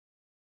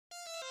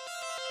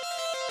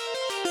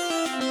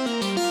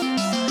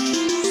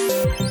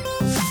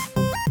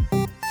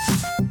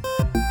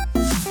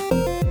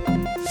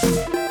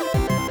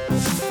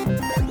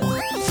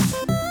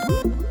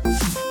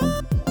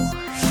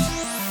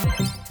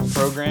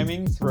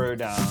Programming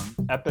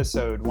Throwdown,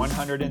 episode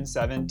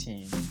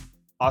 117,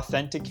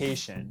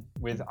 Authentication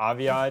with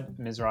Aviad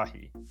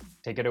Mizrahi.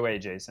 Take it away,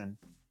 Jason.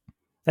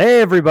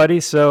 Hey, everybody.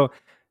 So,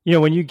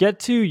 when you get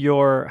to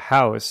your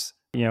house,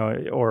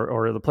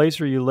 or the place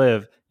where you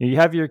live, you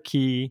have your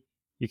key,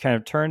 you kind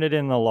of turn it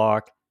in the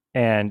lock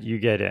and you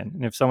get in.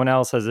 And if someone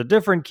else has a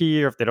different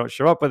key, or if they don't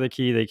show up with a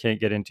key, they can't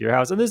get into your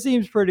house. And this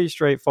seems pretty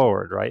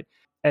straightforward, right?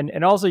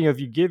 And also, if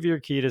you give your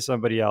key to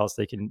somebody else,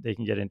 they can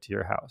get into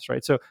your house,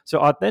 right? So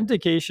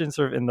authentication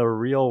sort of in the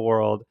real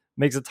world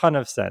makes a ton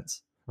of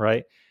sense,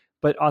 right?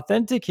 But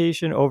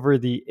authentication over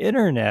the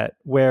internet,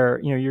 where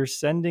you're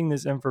sending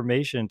this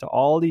information to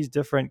all these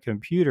different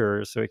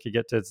computers so it could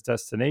get to its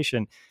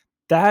destination,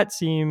 that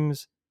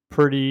seems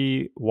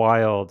pretty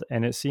wild,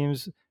 and it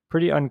seems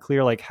pretty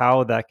unclear, like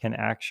how that can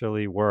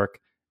actually work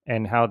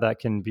and how that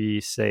can be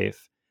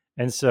safe.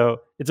 And so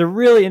it's a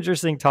really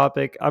interesting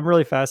topic. I'm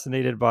really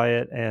fascinated by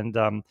it.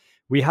 And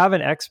we have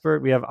an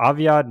expert. We have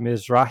Aviad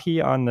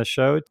Mizrahi on the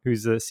show,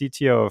 who's the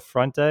CTO of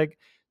Fronteg,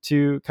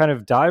 to kind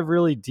of dive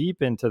really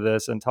deep into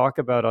this and talk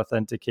about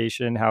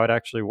authentication, how it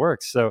actually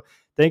works. So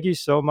thank you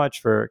so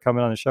much for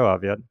coming on the show,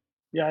 Aviad.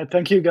 Yeah,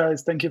 thank you,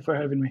 guys. Thank you for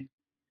having me.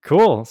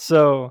 Cool.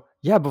 So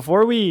yeah,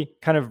 before we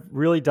kind of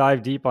really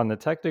dive deep on the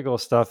technical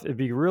stuff, it'd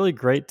be really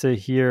great to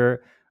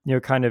hear,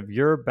 kind of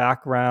your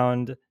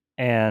background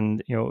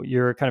and,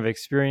 your kind of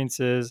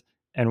experiences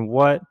and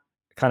what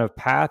kind of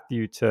path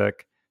you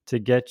took to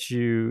get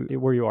you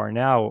where you are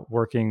now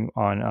working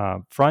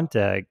on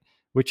Fronteg,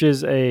 which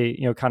is a,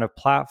 kind of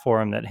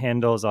platform that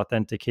handles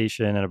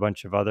authentication and a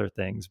bunch of other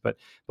things. But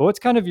what's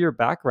kind of your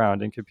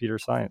background in computer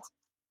science?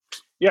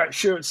 Yeah,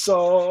 sure.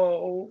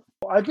 So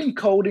I've been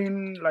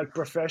coding like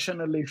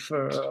professionally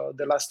for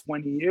the last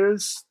 20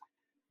 years.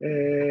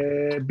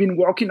 Been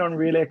working on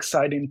really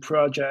exciting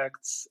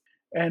projects.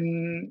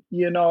 And,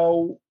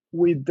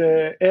 with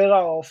the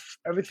era of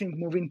everything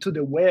moving to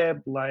the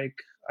web, like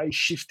I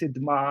shifted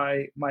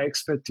my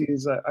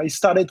expertise. I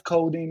started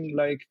coding,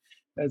 like,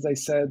 as I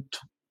said,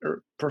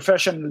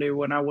 professionally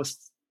when I was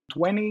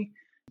 20,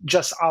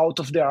 just out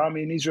of the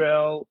army in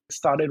Israel,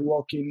 started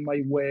working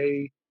my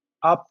way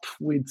up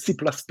with C++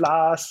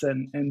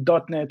 and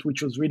 .NET,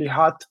 which was really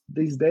hot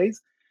these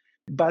days.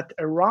 But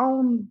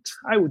around,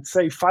 I would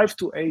say, 5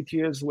 to 8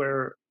 years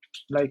where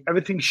like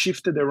everything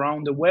shifted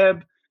around the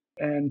web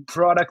and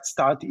products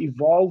start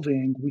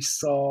evolving, we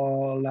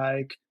saw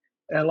like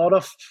a lot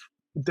of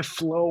the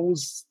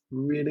flows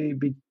really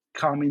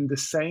becoming the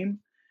same.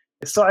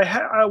 So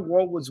I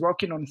was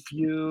working on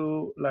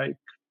few like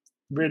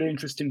really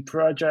interesting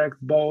projects,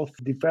 both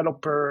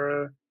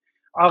developer,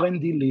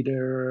 R&D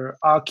leader,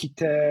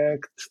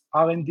 architect,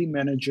 R&D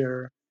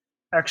manager.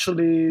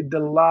 Actually, the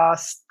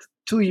last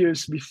 2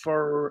 years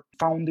before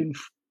founding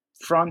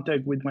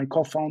Fronteg with my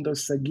co-founder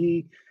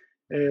Sagi,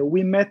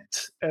 we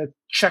met at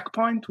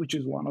Checkpoint, which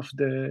is one of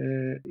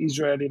the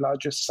Israeli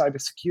largest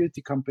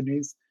cybersecurity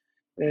companies.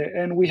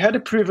 And we had the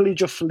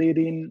privilege of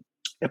leading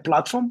a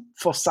platform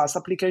for SaaS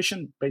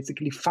application,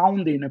 basically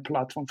founding a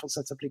platform for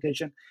SaaS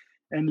application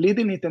and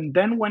leading it. And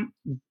then when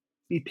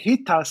it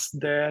hit us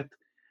that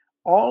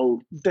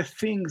all the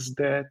things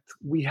that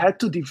we had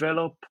to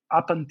develop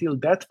up until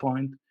that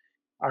point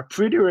are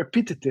pretty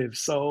repetitive.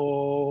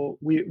 So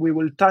we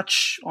will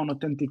touch on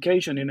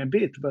authentication in a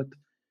bit, but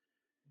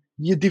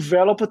you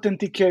develop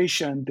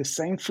authentication, the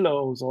same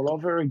flows all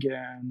over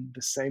again,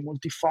 the same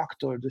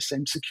multi-factor, the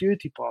same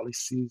security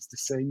policies, the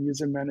same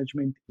user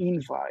management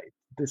invite,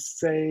 the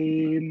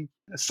same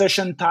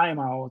session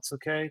timeouts,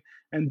 okay?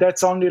 And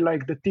that's only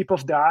like the tip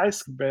of the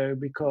iceberg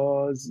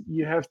because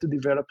you have to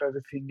develop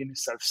everything in a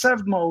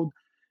self-serve mode.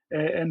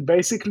 And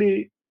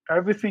basically,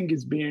 everything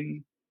is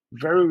being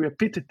very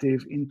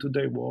repetitive in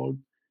today's world.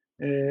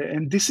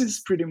 And this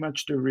is pretty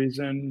much the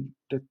reason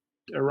that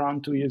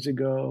around 2 years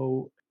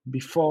ago,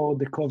 before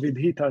the COVID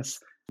hit us,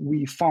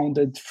 we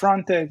founded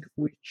Fronteg,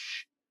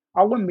 which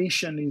our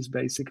mission is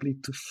basically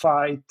to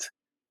fight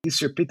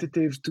this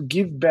repetitive, to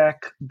give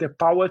back the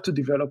power to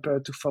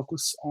developer to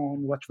focus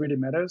on what really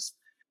matters,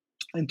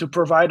 and to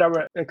provide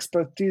our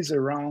expertise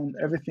around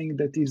everything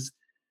that is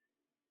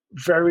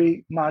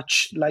very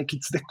much like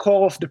it's the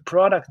core of the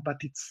product, but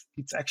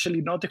it's actually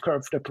not the core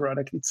of the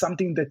product. It's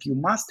something that you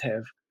must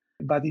have,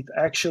 but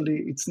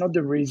it's not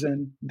the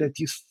reason that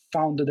you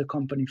founded a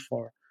company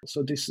for.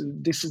 So this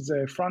is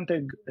a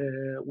Fronteg.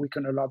 We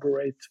can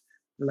elaborate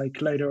like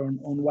later on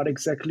what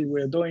exactly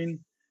we're doing,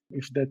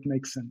 if that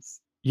makes sense.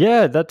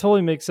 Yeah, that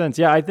totally makes sense.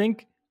 Yeah, I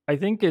think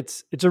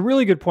it's a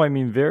really good point. I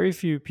mean, very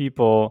few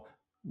people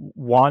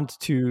want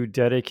to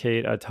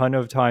dedicate a ton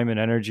of time and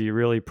energy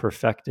really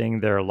perfecting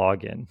their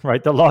login,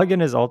 right? The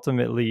login is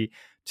ultimately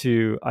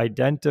to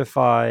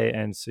identify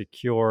and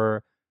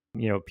secure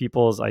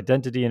people's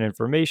identity and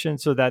information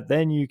so that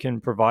then you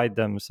can provide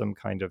them some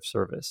kind of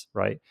service,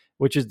 right?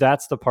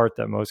 That's the part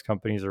that most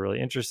companies are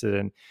really interested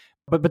in.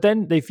 But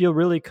then they feel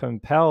really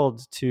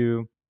compelled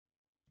to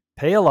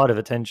pay a lot of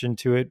attention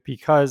to it,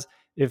 because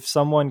if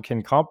someone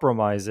can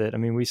compromise it, I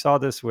mean, we saw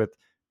this with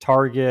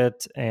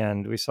Target,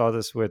 and we saw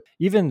this with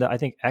even I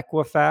think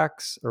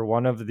Equifax, or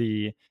one of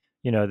the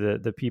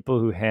the people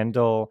who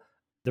handle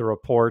the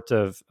report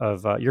of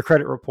your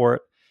credit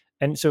report.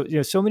 And so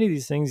so many of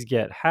these things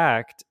get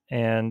hacked,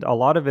 and a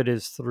lot of it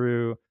is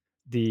through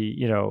the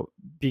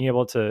being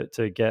able to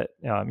get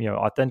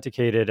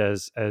authenticated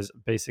as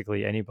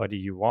basically anybody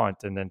you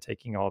want, and then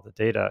taking all the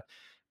data.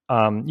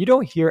 You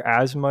don't hear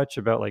as much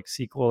about like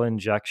SQL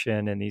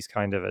injection and these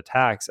kind of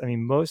attacks. I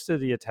mean, most of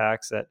the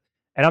attacks that,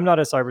 and I'm not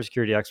a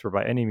cybersecurity expert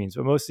by any means,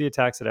 but most of the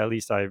attacks that at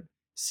least I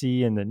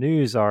see in the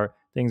news are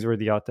things where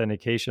the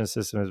authentication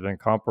system has been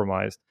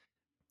compromised.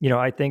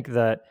 I think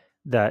that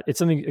it's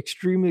something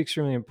extremely,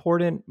 extremely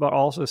important, but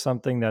also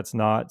something that's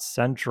not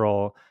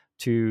central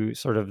to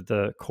sort of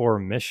the core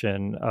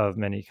mission of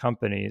many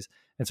companies.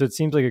 And so it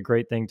seems like a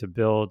great thing to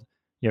build,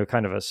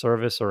 kind of a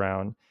service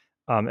around.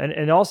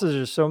 And also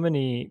there's so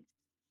many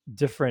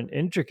different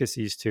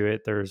intricacies to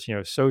it. There's,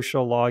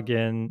 social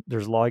login,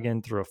 there's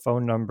login through a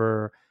phone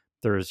number,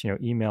 there's,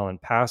 email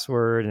and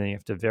password, and then you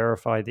have to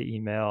verify the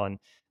email. And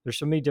there's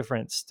so many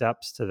different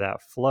steps to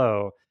that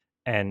flow.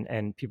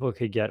 And people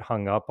could get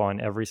hung up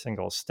on every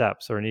single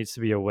step. So there needs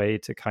to be a way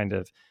to kind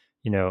of,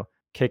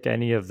 kick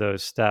any of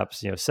those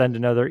steps, send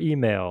another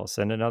email,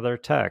 send another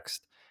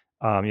text,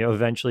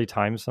 eventually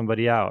time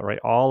somebody out, right?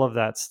 All of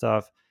that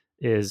stuff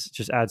is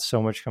just adds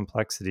so much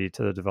complexity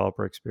to the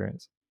developer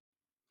experience.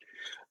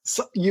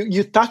 So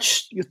you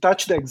touched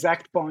the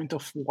exact point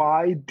of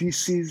why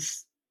this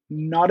is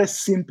not as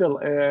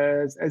simple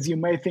as you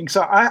may think.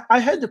 So I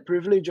had the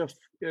privilege of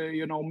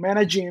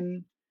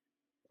managing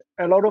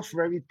a lot of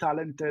very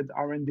talented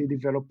R&D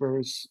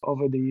developers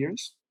over the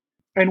years.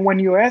 And when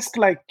you ask,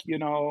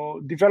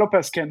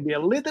 developers can be a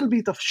little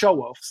bit of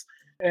show-offs.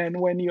 And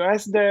when you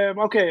ask them,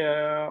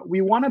 okay, we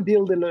want to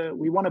build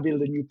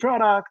a new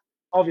product.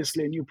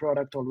 Obviously, a new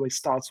product always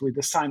starts with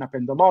the sign up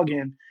and the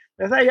login.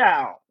 They say,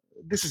 yeah,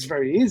 this is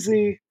very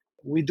easy.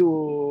 We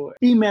do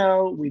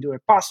email, we do a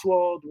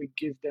password, we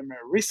give them a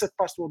reset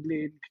password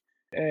link,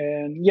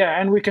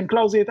 and we can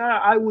close it.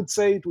 I would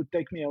say it would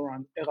take me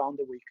around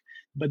a week.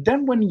 But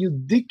then when you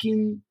dig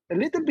in a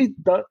little bit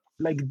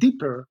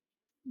deeper,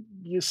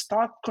 you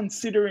start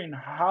considering,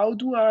 how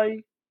do I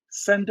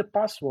send the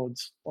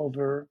passwords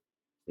over?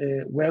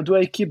 Where do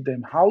I keep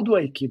them? How do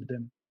I keep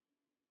them?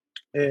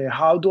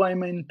 How do I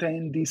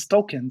maintain these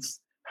tokens?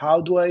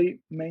 How do I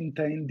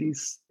maintain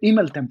these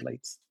email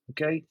templates?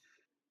 Okay.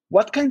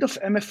 What kind of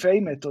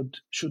MFA method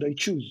should I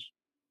choose?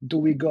 Do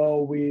we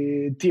go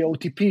with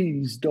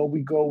TOTPs? Do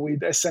we go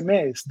with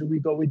SMS? Do we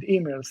go with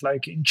emails?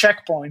 Like in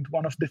Checkpoint,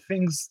 one of the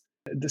things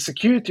the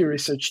security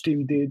research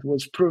team did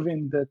was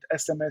proving that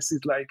SMS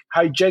is like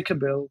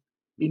hijackable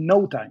in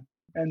no time.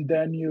 And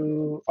then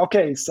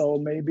so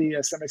maybe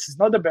SMS is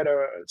not a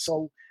better.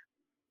 So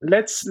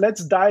let's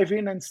dive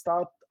in and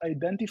start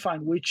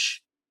identifying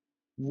which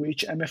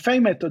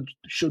MFA method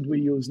should we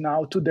use.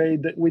 Now today,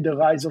 with the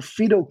rise of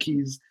FIDO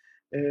keys,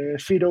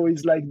 FIDO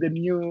is like the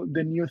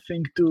new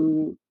thing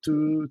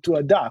to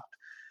adapt.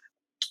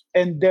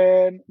 And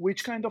then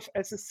which kind of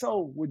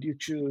SSO would you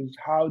choose?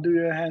 How do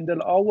you handle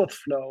OAuth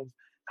flows?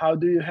 How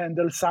do you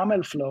handle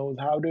SAML flows?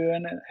 How do you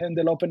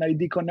handle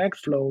OpenID Connect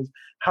flows?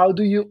 How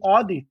do you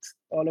audit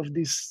all of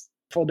this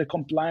for the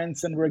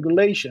compliance and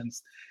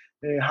regulations?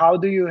 How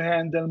do you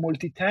handle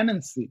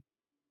multi-tenancy?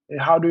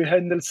 How do you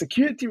handle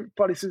security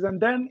policies?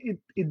 And then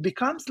it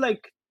becomes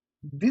like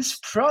this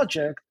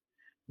project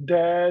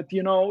that,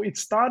 it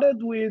started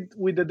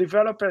with the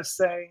developers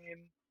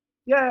saying,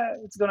 yeah,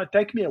 it's going to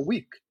take me a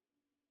week.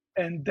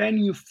 And then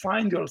you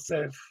find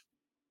yourself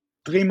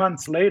 3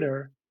 months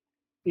later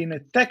in a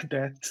tech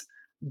debt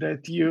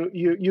that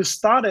you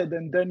started,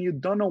 and then you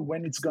don't know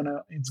when it's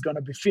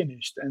gonna be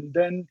finished. And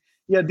then,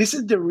 this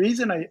is the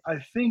reason I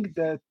think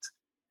that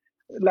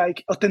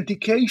like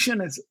authentication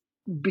has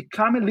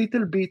become a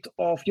little bit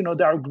of,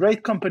 there are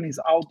great companies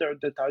out there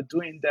that are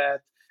doing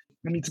that,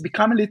 and it's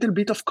become a little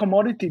bit of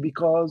commodity,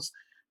 because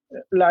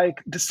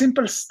like the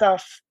simple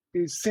stuff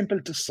is simple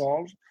to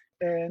solve.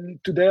 And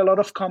today a lot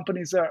of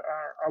companies are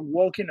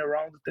working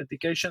around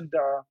authentication.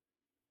 There are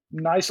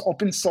nice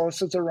open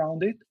sources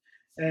around it,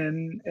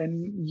 and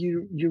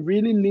you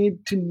really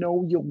need to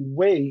know your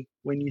way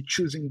when you're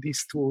choosing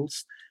these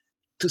tools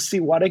to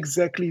see what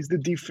exactly is the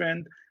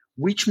different,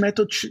 which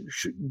method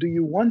do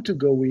you want to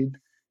go with,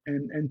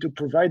 and to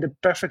provide a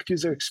perfect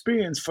user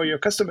experience for your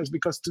customers,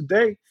 because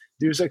today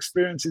the user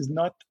experience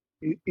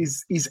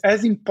is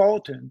as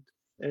important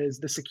as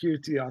the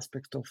security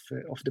aspect of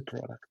the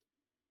product.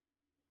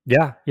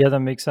 Yeah, that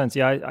makes sense.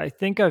 Yeah, I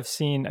think I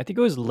think it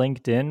was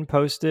LinkedIn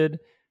posted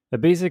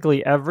that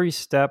basically every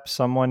step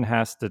someone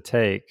has to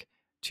take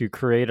to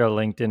create a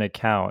LinkedIn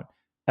account,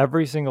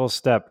 every single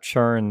step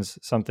churns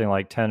something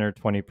like 10 or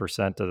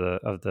 20%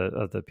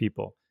 of the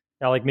people.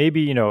 Yeah, like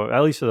maybe,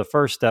 at least for the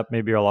first step,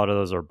 maybe a lot of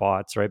those are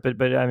bots, right?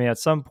 But I mean, at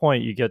some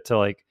point you get to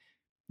like,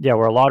 yeah,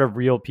 where a lot of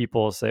real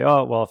people say,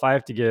 oh, well, if I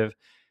have to give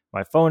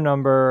my phone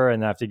number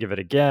and I have to give it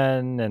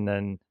again, and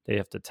then they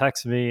have to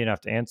text me and I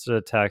have to answer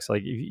the text,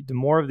 like the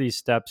more of these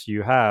steps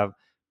you have,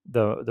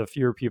 the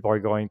fewer people are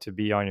going to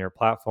be on your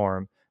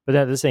platform. But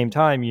at the same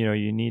time,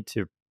 you need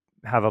to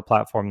have a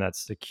platform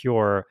that's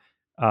secure.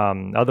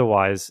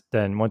 Otherwise,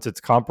 then once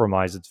it's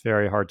compromised, it's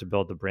very hard to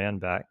build the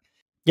brand back.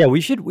 Yeah,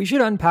 we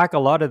should unpack a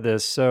lot of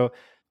this. So,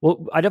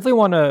 well, I definitely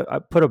want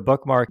to put a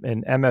bookmark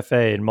in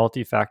MFA and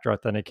multi-factor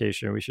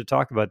authentication. We should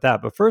talk about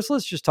that. But first,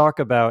 let's just talk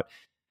about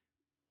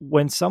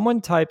when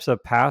someone types a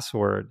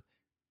password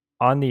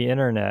on the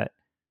internet,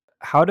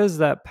 how does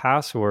that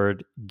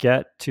password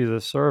get to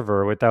the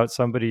server without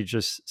somebody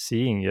just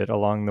seeing it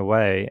along the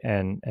way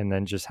and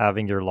then just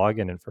having your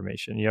login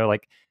information?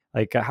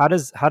 Like how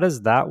does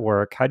that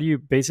work? How do you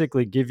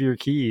basically give your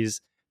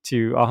keys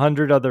to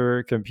 100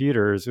 other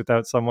computers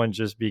without someone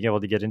just being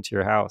able to get into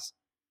your house?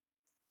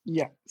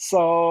 Yeah.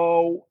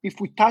 So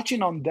if we touch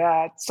in on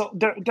that, so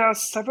there are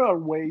several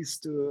ways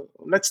to,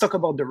 let's talk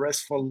about the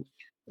RESTful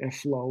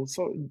flow.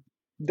 So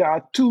there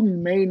are two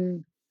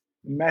main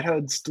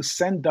methods to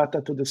send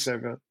data to the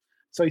server.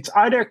 So it's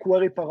either a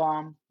query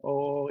param,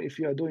 or if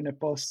you are doing a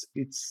post,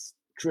 it's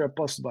through a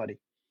post body.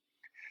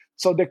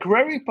 So the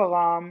query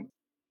param,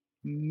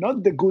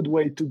 not the good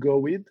way to go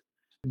with.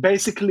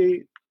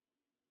 Basically,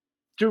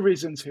 two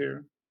reasons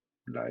here.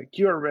 Like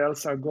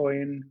URLs are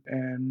going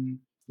and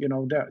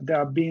there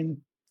are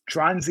being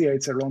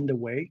transients along the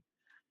way,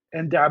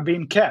 and they are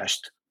being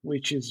cached,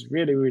 which is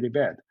really, really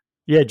bad.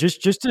 Yeah,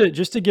 just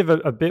to give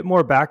a bit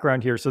more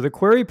background here. So the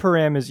query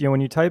param is,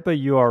 when you type a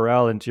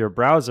URL into your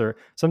browser,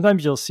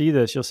 sometimes you'll see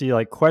this. You'll see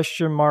like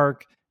question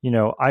mark,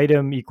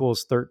 item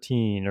equals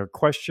 13 or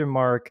question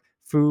mark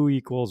foo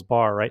equals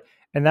bar, right?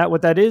 And that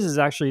what that is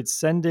actually it's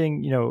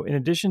sending, in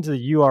addition to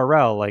the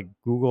URL like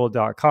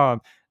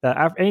google.com,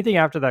 that anything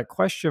after that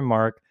question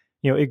mark,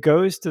 it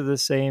goes to the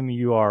same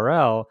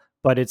URL,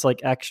 but it's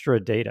like extra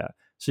data.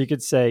 So you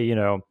could say,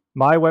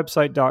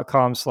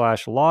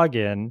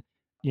 mywebsite.com/login,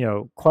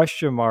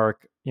 question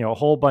mark, a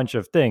whole bunch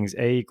of things,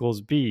 A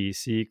equals B,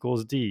 C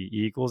equals D,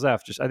 E equals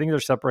F. Just I think they're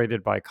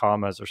separated by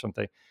commas or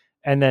something.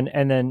 And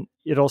then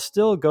it'll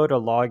still go to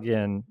the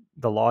login,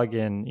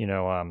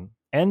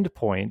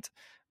 endpoint,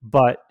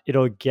 but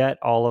it'll get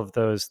all of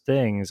those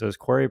things, those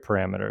query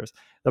parameters.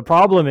 The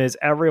problem is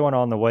everyone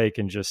on the way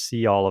can just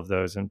see all of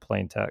those in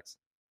plain text.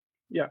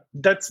 Yeah,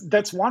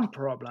 that's one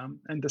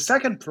problem. And the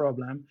second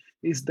problem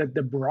is that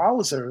the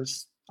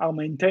browsers are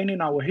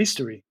maintaining our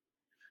history.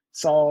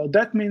 So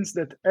that means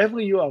that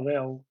every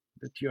URL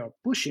that you are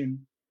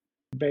pushing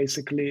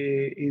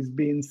basically is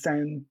being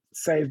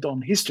saved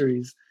on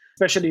histories,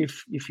 especially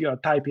if you are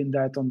typing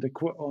that on the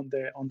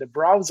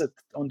browser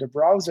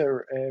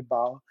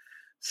bar.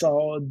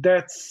 So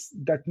that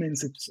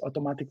means it's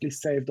automatically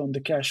saved on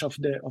the cache of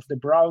the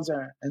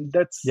browser, and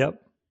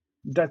Yep.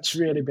 that's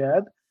really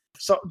bad.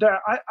 So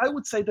I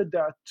would say that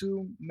there are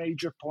two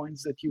major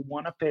points that you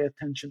want to pay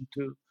attention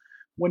to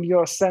when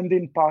you're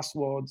sending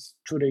passwords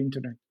through the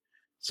internet.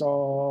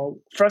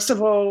 So first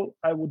of all,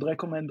 I would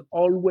recommend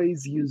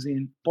always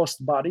using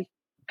post body.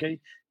 Okay,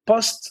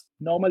 posts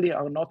normally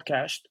are not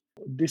cached.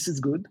 This is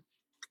good.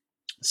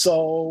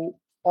 So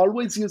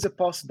always use a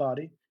post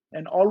body,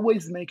 and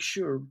always make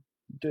sure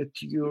that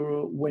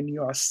when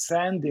you are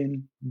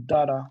sending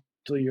data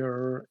to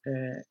your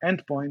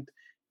endpoint,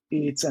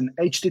 it's an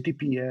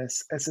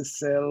HTTPS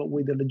SSL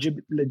with a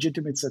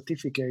legitimate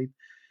certificate,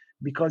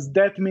 because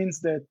that means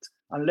that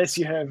unless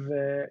you have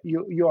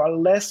you are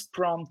less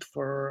prompt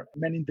for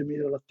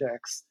man-in-the-middle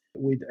attacks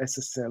with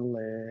SSL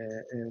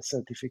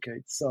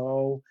certificates.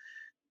 So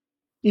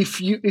if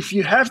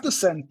you have to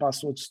send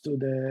passwords through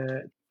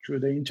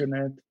the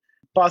internet,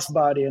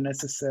 passbody and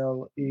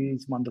SSL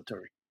is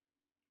mandatory.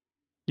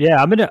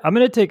 Yeah, I'm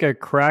gonna take a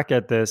crack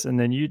at this, and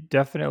then you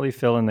definitely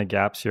fill in the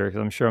gaps here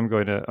because I'm sure I'm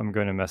going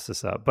to mess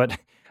this up. But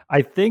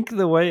I think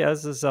the way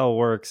SSL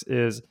works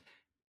is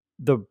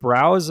the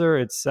browser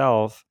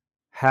itself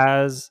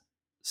has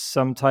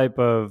some type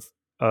of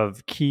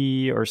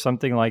key or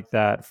something like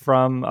that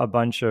from a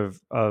bunch of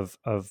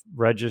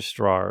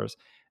registrars.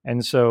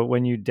 And so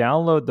when you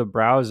download the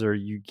browser,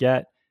 you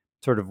get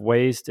sort of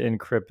ways to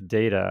encrypt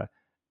data.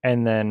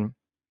 And then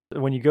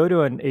when you go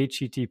to an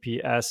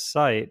HTTPS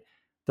site,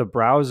 the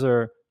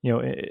browser,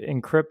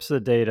 encrypts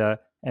the data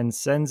and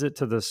sends it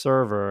to the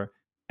server,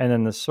 and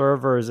then the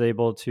server is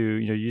able to,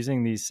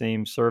 using these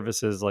same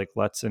services like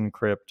Let's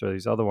Encrypt or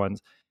these other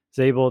ones, is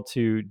able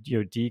to,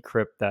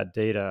 decrypt that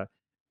data.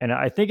 And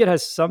I think it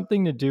has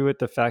something to do with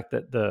the fact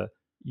that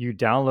you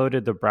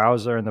downloaded the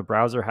browser and the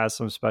browser has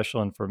some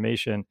special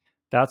information.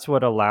 That's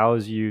what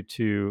allows you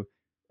to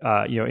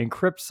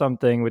encrypt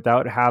something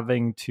without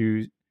having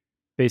to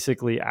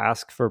basically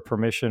ask for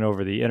permission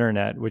over the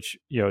internet, which,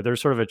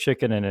 there's sort of a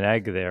chicken and an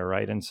egg there,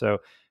 right? And so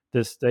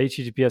the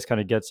HTTPS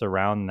kind of gets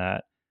around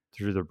that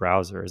through the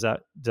browser.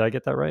 Did I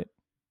get that right?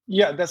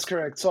 Yeah, that's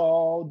correct.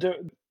 So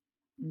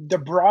The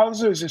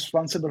browser is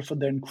responsible for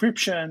the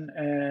encryption,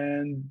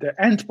 and the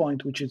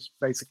endpoint, which is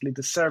basically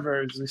the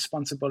server, is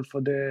responsible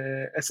for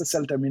the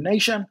SSL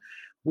termination,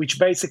 which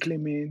basically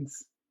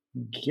means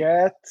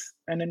get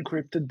an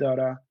encrypted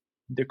data,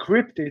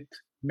 decrypt it,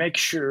 make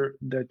sure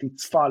that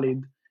it's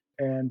valid,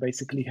 and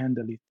basically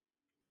handle it.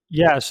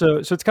 Yeah, so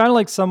it's kind of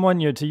like someone,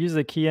 to use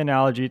the key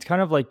analogy, it's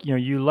kind of like,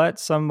 you let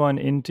someone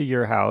into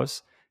your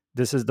house.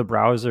 This is the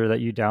browser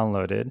that you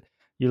downloaded.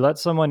 You let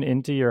someone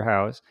into your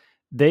house.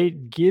 They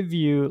give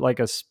you like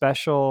a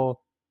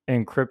special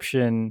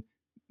encryption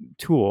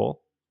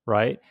tool,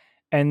 right?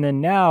 And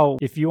then now,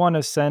 if you want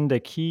to send a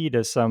key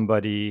to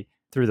somebody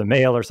through the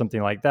mail or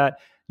something like that,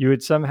 you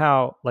would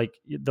somehow like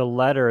the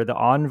letter, the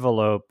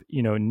envelope,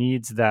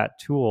 needs that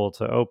tool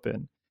to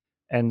open.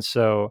 And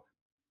so,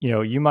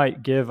 you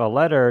might give a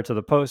letter to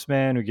the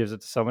postman who gives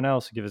it to someone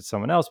else, who gives it to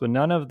someone else, but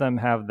none of them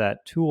have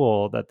that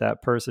tool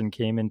that person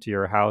came into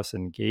your house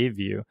and gave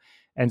you.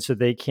 And so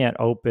they can't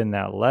open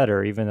that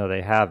letter, even though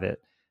they have it.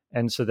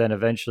 And so then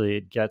eventually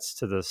it gets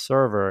to the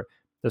server.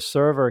 The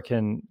server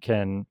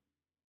can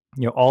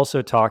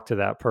also talk to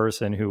that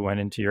person who went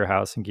into your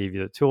house and gave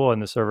you the tool,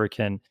 and the server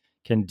can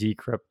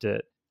decrypt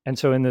it. And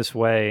so in this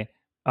way,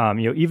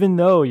 even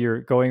though you're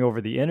going over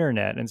the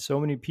internet and so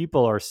many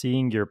people are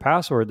seeing your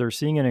password, they're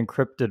seeing an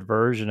encrypted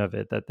version of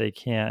it that they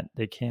can't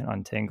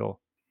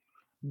untangle.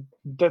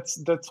 That's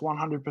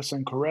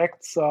 100%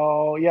 correct.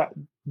 So yeah,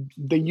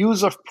 the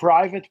use of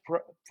private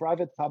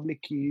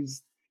public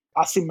keys,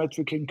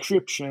 asymmetric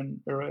encryption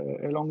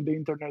along the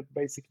internet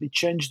basically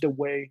changed the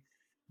way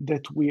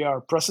that we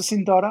are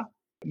processing data,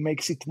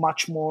 makes it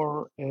much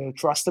more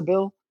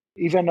trustable.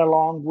 Even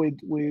along with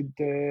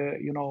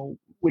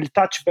we'll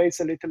touch base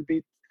a little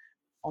bit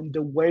on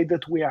the way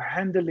that we are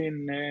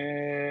handling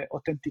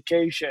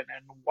authentication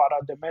and what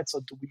are the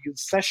methods. Do we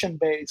use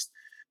session-based?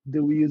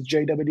 Do we use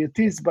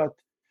JWTs? But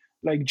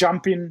like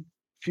jumping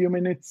a few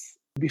minutes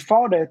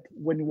before that,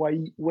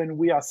 when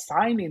we are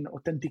signing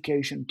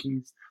authentication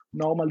keys,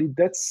 normally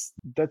that's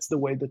the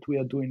way that we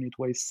are doing it.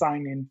 We're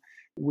signing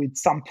with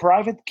some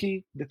private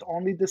key that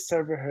only the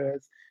server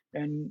has,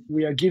 and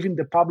we are giving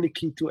the public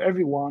key to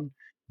everyone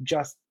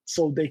just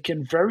so they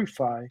can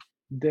verify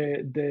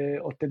the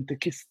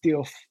authenticity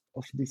of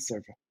this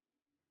server.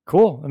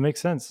 Cool, that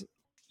makes sense.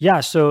 Yeah,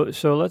 so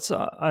let's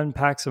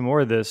unpack some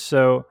more of this.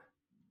 So,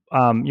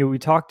 you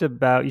talked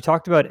about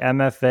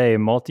MFA,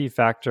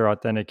 multi-factor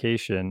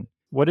authentication.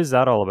 What is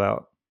that all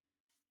about?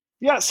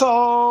 Yeah,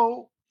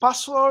 so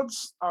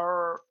passwords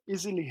are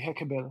easily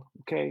hackable.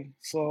 Okay,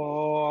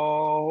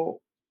 so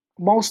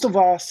most of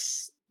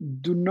us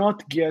do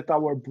not get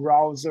our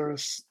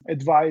browsers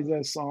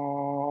advisors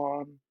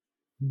on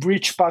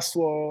breach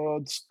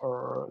passwords,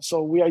 or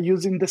so we are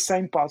using the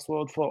same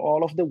password for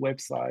all of the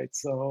websites.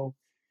 So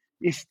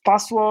if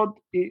password,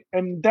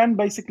 and then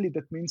basically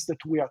that means that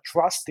we are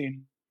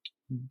trusting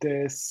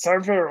the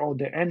server or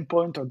the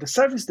endpoint or the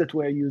service that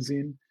we're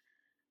using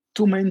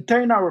to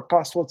maintain our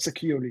password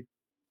securely.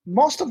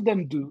 Most of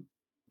them do,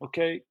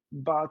 okay?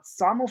 But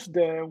some of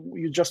them,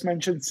 you just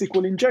mentioned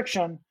SQL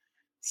injection,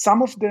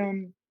 some of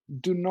them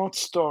do not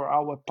store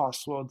our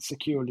password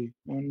securely.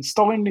 And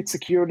storing it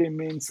securely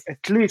means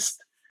at least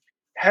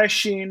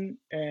hashing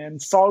and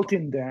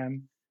salting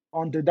them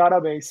on the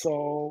database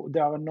so they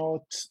are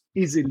not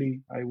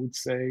easily, I would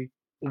say,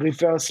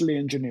 reversely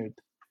engineered.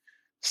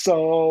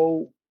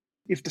 So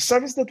if the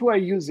service that we're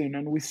using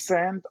and we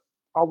send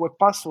our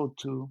password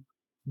to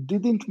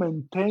didn't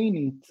maintain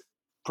it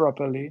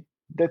properly,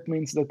 that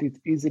means that it's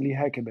easily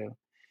hackable.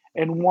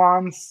 And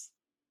once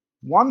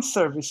one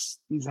service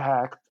is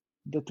hacked,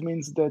 that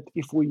means that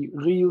if we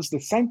reuse the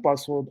same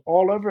password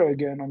all over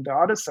again on the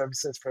other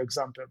services, for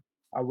example,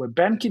 our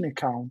banking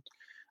account,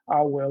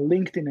 our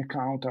LinkedIn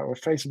account, our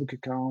Facebook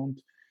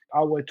account,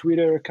 our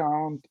Twitter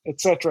account,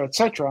 etc.,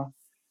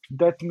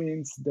 that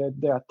means that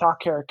the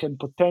attacker can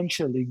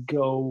potentially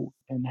go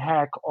and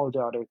hack all the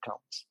other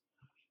accounts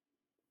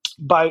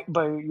by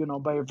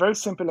a very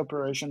simple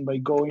operation, by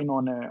going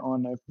on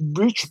a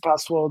breach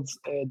passwords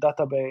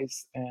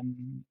database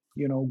and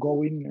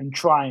going and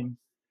trying.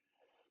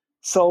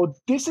 So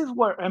this is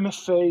where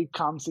MFA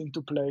comes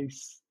into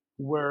place,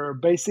 where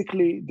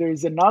basically there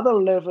is another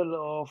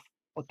level of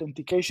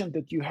authentication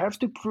that you have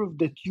to prove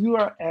that you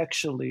are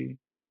actually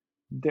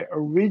the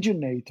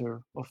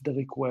originator of the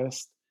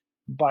request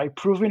by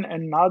proving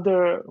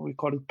another, we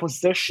call it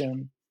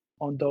possession,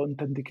 on the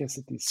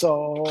authenticity.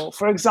 So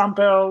for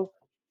example,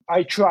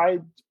 I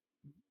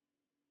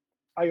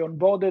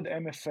onboarded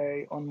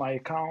MFA on my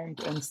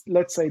account, and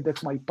let's say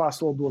that my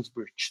password was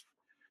breached.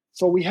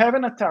 So we have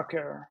an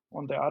attacker,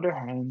 on the other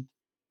hand,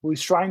 who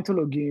is trying to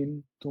log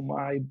in to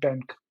my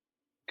bank,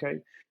 okay?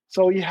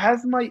 So he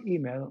has my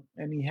email,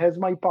 and he has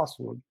my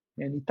password,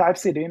 and he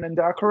types it in, and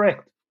they are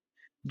correct.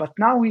 But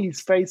now he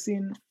is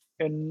facing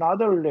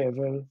another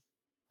level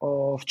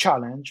of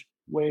challenge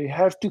where you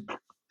have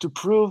to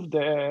prove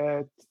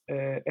that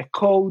a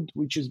code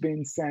which is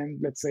being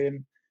sent, let's say,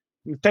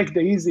 you take the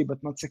easy but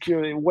not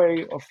secure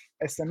way of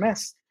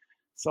SMS.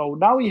 So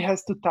now he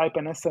has to type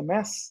an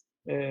SMS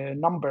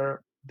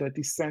number that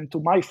is sent to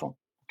my phone.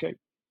 Okay.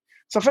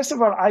 So first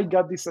of all, I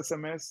got this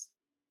SMS.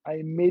 I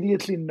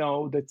immediately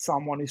know that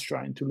someone is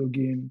trying to log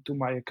in to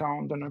my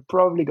account, and I'm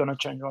probably going to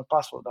change my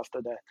password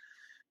after that.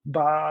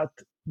 But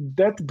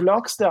that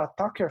blocks the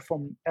attacker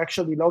from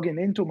actually logging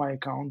into my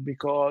account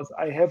because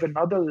I have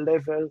another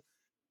level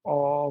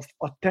of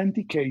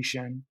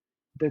authentication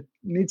that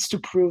needs to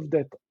prove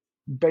that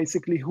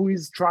basically who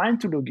is trying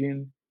to log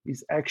in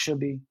is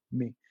actually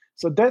me.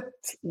 So that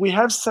we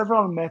have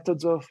several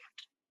methods of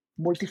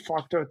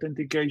multi-factor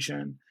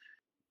authentication.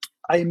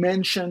 I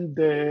mentioned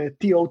the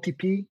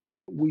TOTP,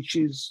 which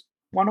is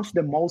one of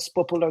the most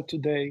popular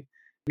today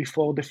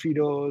before the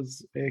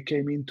FIDOs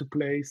came into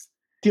place.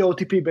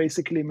 TOTP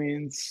basically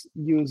means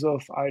use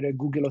of either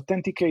Google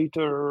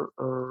Authenticator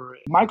or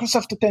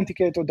Microsoft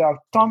Authenticator. There are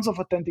tons of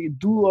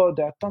Duo.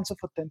 There are tons of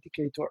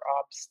authenticator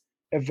apps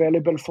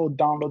available for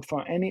download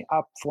from any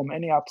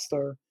app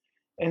store.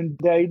 And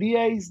the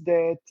idea is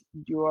that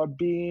you are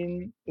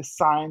being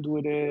assigned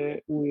with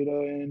a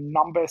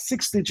number,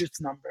 6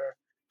 digits number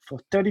for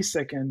 30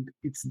 seconds.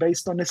 It's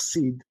based on a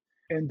seed.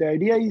 And the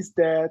idea is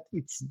that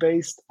it's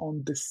based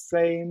on the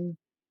same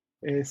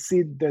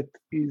seed that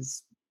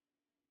is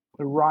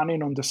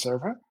running on the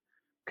server,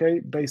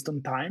 okay, based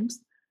on times.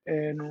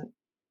 And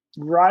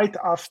right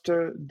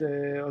after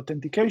the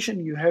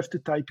authentication, you have to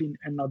type in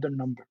another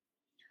number.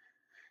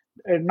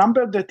 A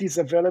number that is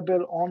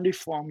available only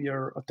from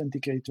your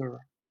authenticator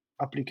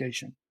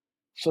application.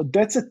 So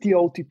that's a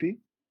TOTP.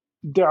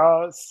 There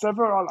are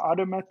several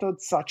other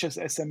methods such as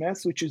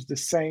SMS, which is the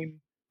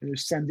same. You're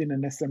sending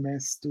an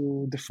SMS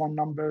to the phone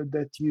number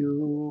that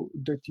you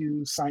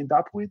signed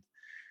up with.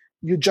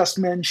 You just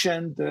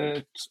mentioned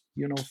that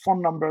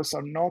phone numbers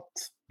are not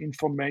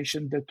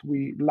information that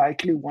we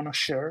likely want to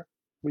share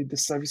with the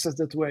services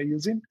that we're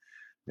using.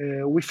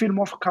 We feel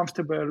more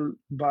comfortable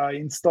by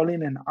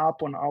installing an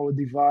app on our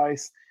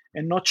device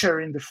and not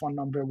sharing the phone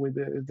number with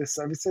the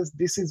services.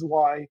 This is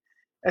why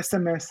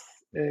SMS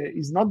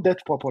is not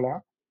that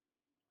popular,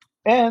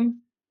 and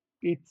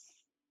it's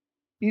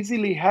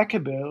easily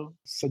hackable.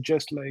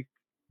 Suggest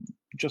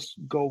just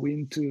go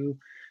into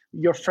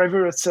your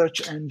favorite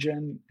search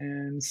engine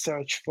and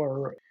search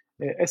for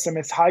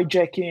SMS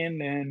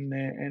hijacking and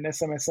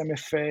SMS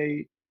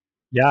MFA.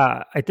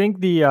 Yeah, I think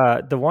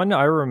the one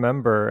I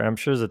remember, and I'm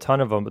sure there's a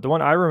ton of them, but the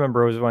one I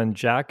remember was when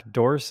Jack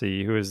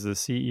Dorsey, who is the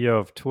CEO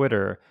of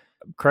Twitter,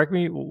 correct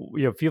me,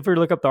 feel free to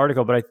look up the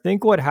article, but I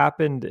think what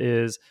happened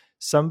is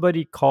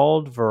somebody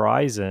called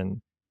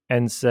Verizon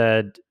and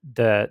said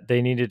that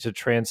they needed to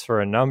transfer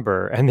a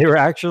number, and they were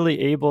actually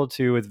able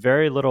to, with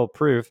very little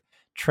proof,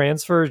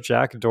 transfer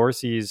Jack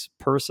Dorsey's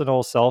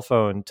personal cell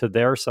phone to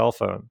their cell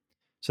phone.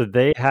 So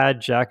they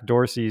had Jack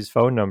Dorsey's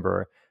phone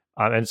number.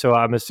 And so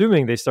I'm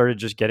assuming they started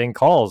just getting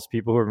calls.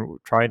 People who were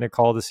trying to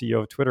call the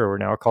CEO of Twitter were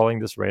now calling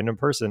this random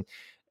person.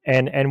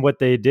 And what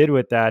they did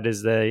with that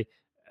is they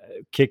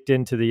kicked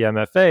into the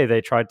MFA. They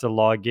tried to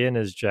log in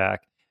as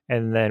Jack.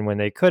 And then when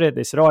they couldn't,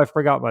 they said, "Oh, I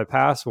forgot my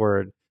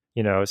password.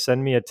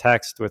 Send me a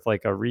text with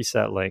like a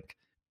reset link."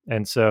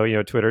 And so,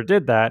 Twitter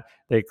did that.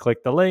 They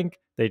clicked the link,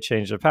 they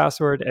changed the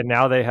password, and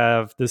now they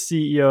have the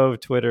CEO of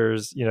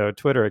Twitter's,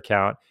 Twitter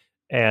account.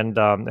 And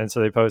so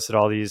they posted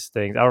all these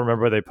things. I don't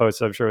remember what they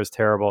posted. I'm sure it was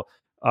terrible.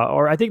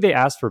 Or I think they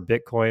asked for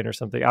Bitcoin or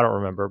something. I don't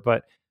remember.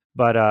 But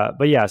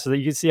yeah. So that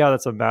you can see how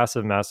that's a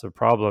massive, massive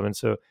problem. And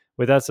so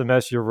with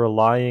SMS, you're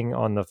relying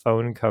on the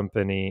phone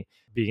company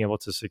being able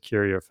to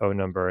secure your phone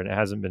number, and it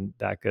hasn't been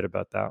that good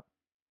about that.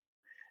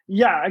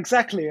 Yeah,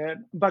 exactly.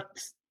 But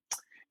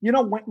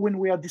when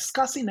we are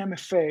discussing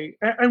MFA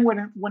and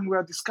when we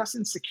are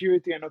discussing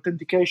security and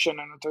authentication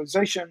and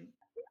authorization,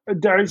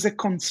 there is a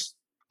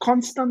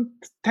constant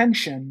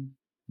tension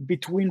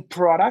between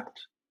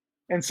product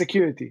and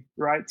security,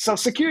 right? So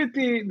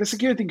the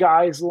security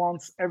guys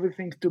wants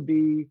everything to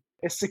be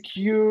as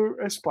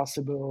secure as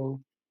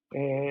possible.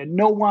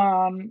 No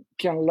one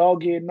can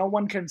log in, no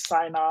one can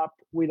sign up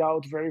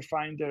without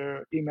verifying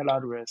their email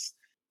address.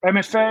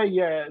 MFA,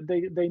 yeah,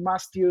 they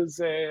must use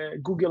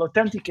Google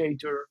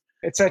Authenticator,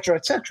 etc.,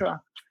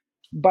 etc.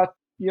 But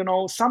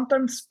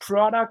sometimes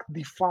product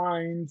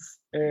defines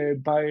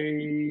by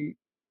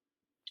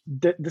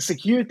the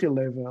security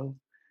level,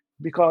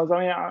 because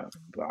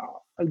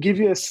I'll give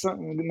you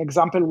an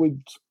example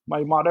with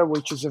my mother,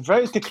 which is a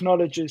very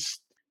technologist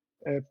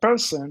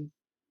person,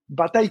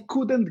 but I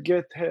couldn't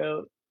get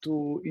her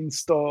to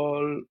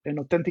install an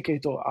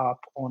authenticator app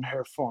on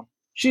her phone.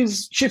 She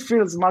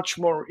feels much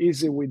more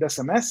easy with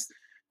SMS,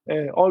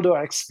 although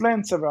I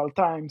explained several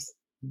times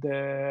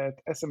that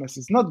SMS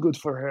is not good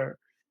for her.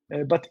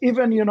 But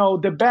even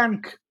the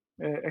bank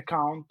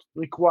account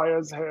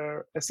requires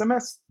her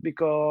SMS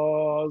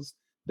because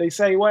they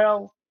say,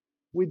 well,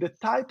 with the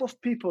type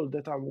of people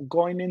that are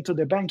going into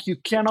the bank, you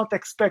cannot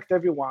expect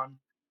everyone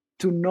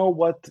to know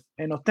what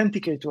an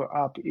authenticator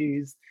app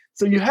is.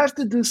 So you have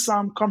to do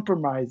some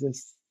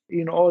compromises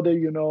in order,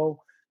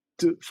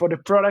 for the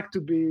product to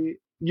be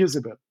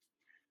usable.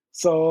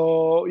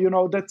 So,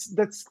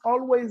 that's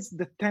always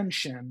the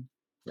tension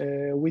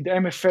with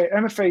MFA.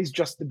 MFA is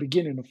just the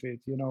beginning of it.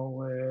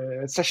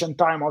 Session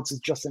timeouts is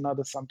just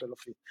another sample of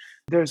it.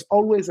 There's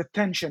always a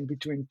tension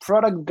between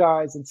product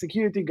guys and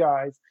security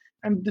guys,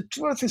 and the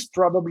truth is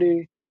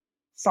probably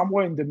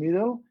somewhere in the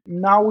middle.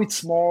 Now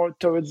it's more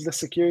towards the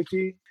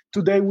security.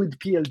 Today with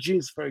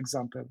PLGs, for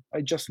example,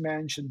 I just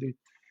mentioned it.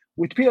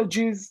 With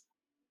PLGs,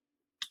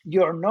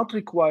 you are not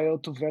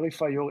required to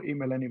verify your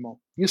email anymore.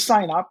 You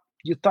sign up,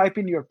 you type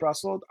in your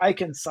password. I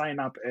can sign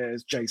up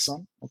as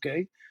Jason,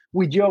 okay,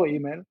 with your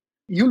email.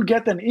 You'll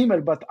get an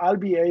email, but I'll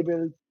be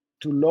able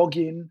to log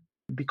in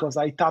because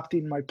I tapped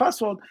in my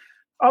password.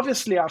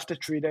 Obviously, after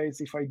 3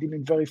 days, if I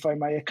didn't verify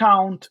my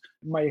account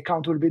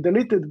will be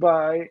deleted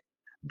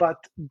but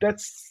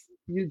that's,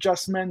 you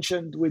just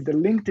mentioned with the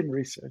LinkedIn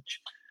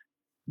research,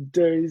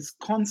 there is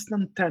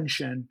constant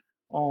tension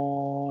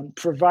on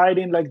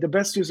providing like the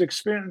best user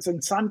experience,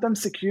 and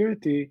sometimes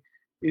security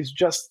is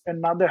just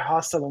another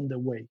hassle on the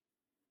way.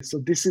 So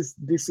this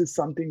is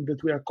something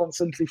that we are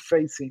constantly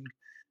facing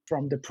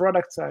from the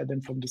product side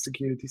and from the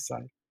security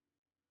side.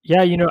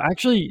 Yeah,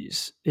 actually,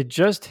 it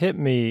just hit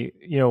me,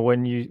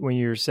 when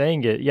you were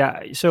saying it.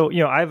 Yeah, so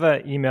I have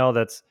an email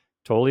that's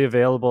totally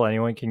available.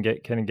 Anyone can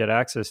get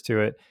access to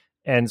it,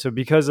 and so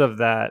because of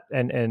that,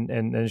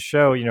 and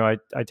show,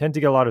 I tend to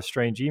get a lot of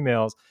strange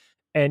emails,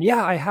 and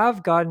yeah, I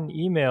have gotten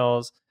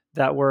emails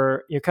that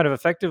were kind of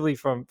effectively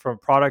from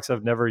products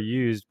I've never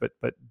used, but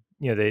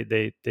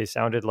they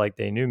sounded like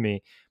they knew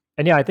me,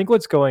 and yeah, I think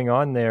what's going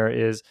on there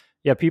is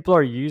people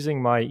are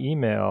using my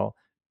email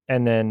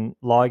and then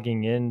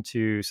logging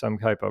into some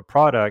type of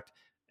product,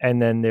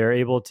 and then they're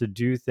able to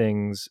do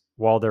things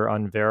while they're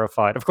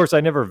unverified. Of course,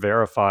 I never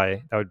verify.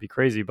 That would be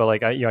crazy. But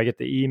like I get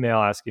the email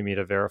asking me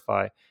to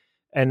verify.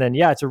 And then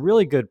it's a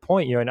really good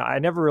point. And I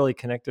never really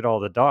connected all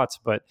the dots,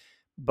 but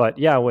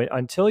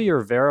until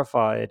you're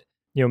verified,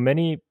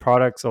 many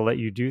products will let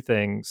you do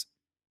things,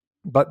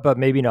 but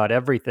maybe not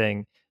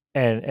everything.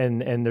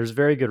 And there's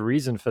very good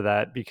reason for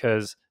that,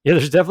 because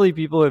there's definitely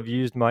people who have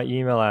used my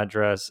email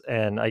address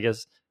and I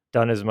guess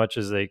done as much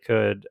as they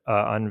could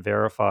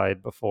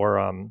unverified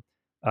before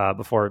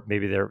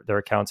maybe their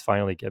accounts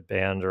finally get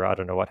banned, or I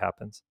don't know what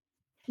happens.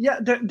 Yeah,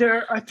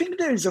 I think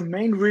there is a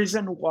main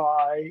reason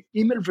why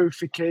email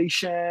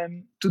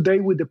verification today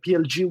with the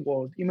PLG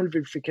world, email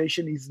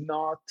verification is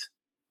not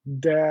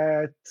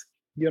that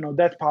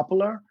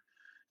popular.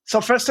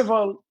 So first of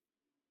all,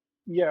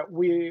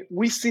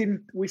 we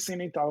seen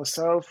it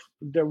ourselves.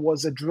 There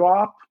was a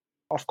drop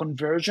of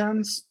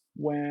conversions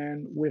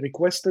when we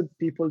requested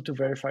people to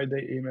verify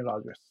their email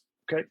address.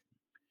 Okay,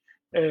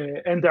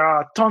 and there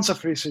are tons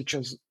of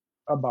researchers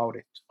about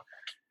it.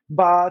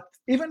 But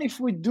even if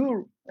we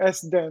do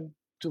ask them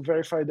to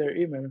verify their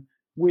email,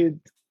 with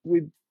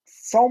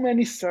so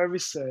many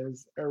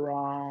services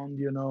around,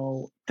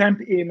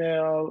 temp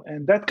email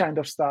and that kind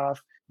of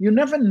stuff, you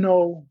never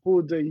know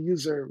who the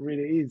user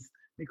really is,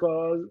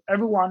 because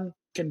everyone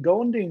can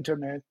go on the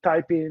internet,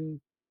 type in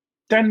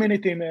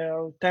 10-minute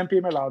email, temp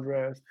email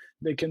address.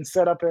 They can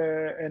set up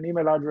an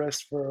email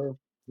address for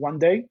 1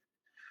 day.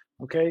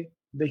 Okay,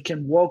 they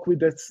can work with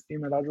that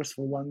email address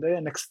for 1 day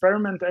and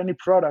experiment any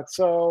product.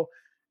 So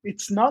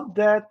it's not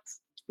that,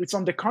 it's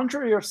on the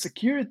contrary of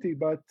security,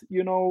 but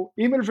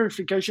email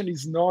verification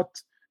is not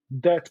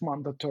that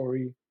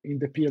mandatory in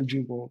the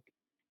PLG world.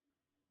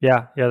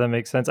 Yeah, that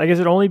makes sense. I guess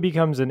it only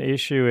becomes an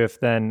issue if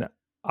then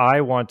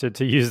I wanted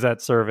to use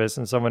that service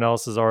and someone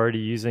else is already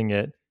using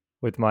it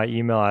with my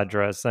email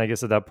address. And I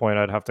guess at that point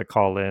I'd have to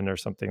call in or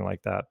something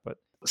like that. But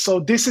so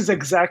this is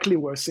exactly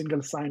where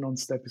single sign-on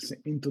steps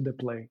into the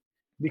play.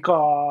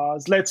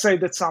 Because let's say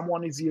that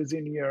someone is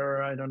using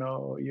your, I don't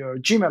know, your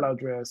Gmail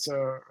address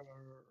or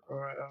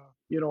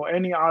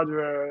any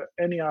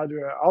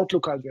other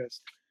Outlook address.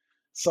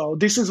 So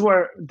this is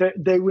where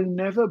they will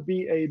never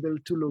be able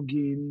to log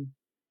in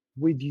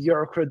with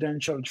your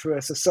credential through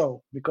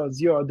SSO, because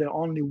you're the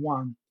only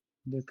one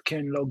that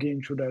can log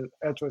in through the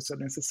address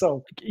and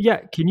SSO.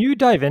 Yeah, can you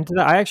dive into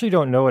that? I actually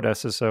don't know what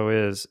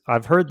SSO is.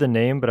 I've heard the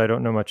name, but I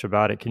don't know much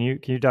about it. Can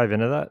you dive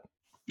into that?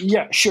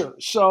 Yeah, sure.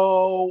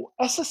 So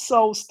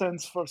SSO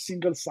stands for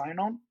single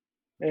sign-on,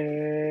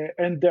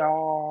 and there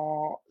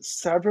are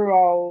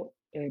several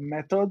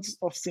methods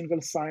of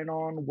single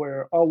sign-on,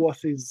 where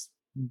OAuth is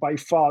by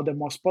far the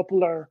most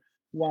popular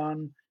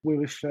one. We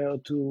refer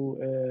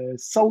to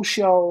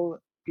social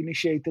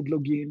initiated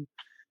login,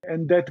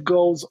 and that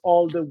goes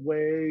all the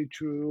way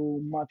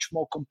to much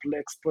more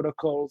complex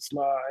protocols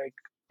like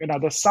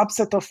another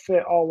subset of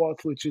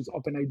OAuth, which is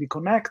OpenID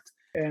Connect,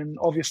 and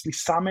obviously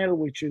SAML,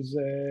 which is,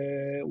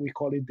 we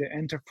call it the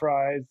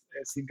enterprise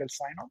single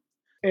sign-on.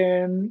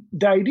 And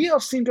the idea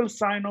of single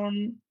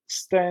sign-on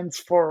stands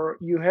for,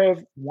 you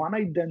have one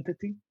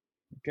identity,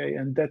 okay,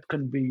 and that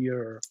can be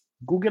your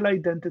Google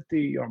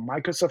identity, your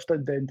Microsoft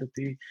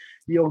identity,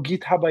 your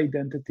GitHub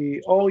identity,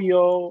 or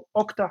your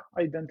Okta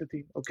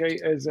identity, okay,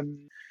 as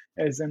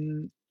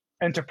an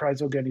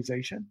enterprise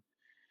organization.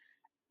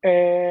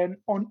 And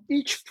on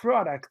each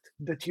product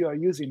that you are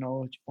using,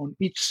 or on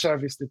each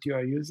service that you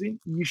are using,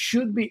 you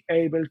should be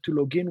able to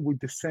log in with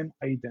the same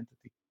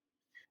identity.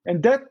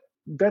 And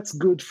that's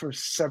good for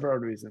several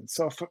reasons.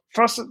 So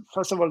first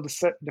of all,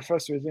 the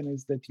first reason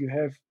is that you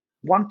have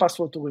one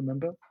password to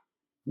remember,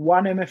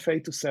 one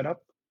MFA to set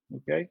up,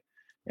 okay?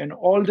 And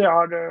all the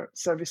other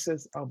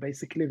services are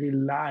basically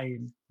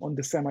relying on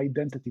the same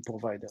identity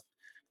provider.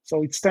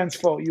 So it stands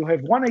for you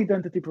have one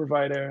identity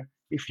provider.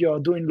 If you are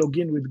doing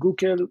login with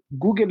Google,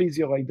 Google is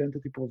your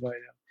identity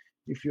provider.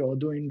 If you are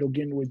doing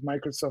login with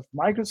Microsoft,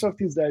 Microsoft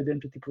is the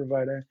identity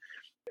provider.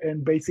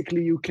 And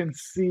basically you can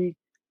see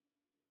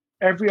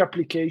every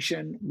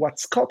application, what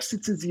scopes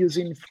it is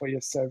using for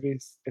your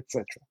service,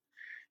 etc.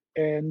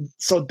 And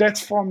so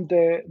that's from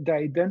the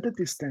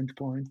identity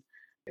standpoint.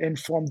 And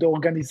from the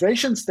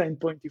organization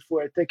standpoint, if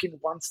we're taking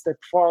one step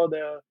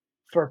further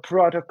for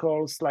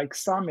protocols like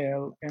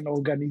SAML and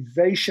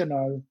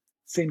organizational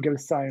single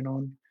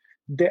sign-on,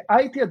 the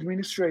IT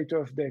administrator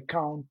of the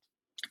account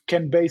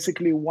can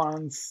basically,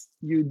 once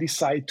you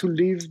decide to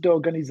leave the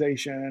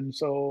organization,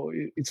 so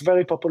it's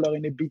very popular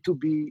in the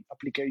B2B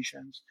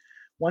applications.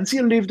 Once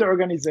you leave the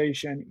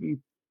organization,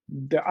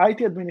 the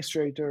IT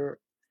administrator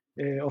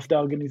of the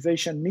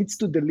organization needs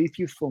to delete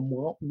you from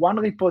one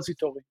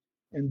repository,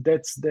 and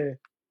that's the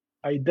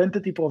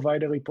identity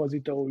provider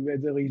repository,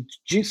 whether it's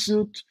G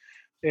Suite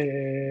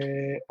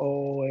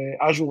or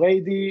Azure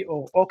AD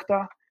or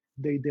Okta.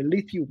 They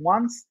delete you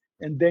once,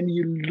 and then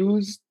you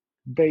lose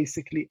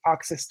basically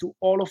access to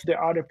all of the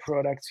other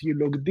products you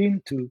logged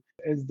into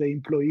as the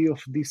employee of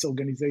this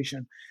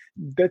organization.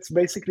 That's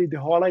basically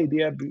the whole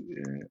idea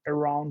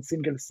around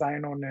single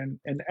sign-on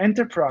and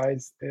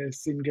enterprise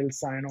single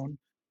sign-on,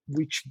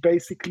 which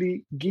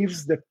basically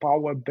gives the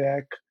power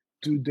back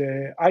to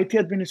the IT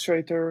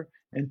administrator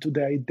and to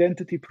the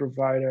identity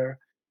provider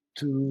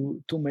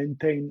to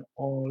maintain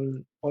all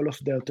of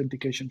the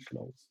authentication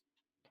flows.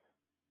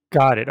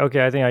 Got it.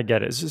 Okay, I think I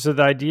get it. So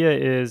the idea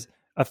is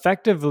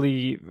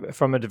effectively,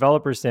 from a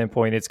developer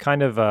standpoint, it's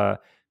kind of a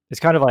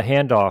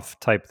handoff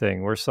type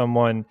thing where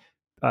someone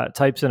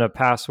types in a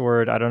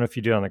password. I don't know if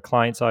you do it on the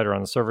client side or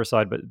on the server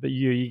side, but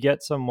you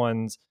get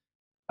someone's.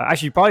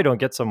 Actually, you probably don't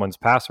get someone's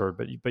password,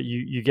 but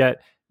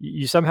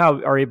you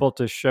somehow are able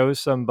to show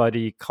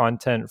somebody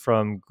content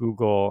from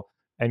Google,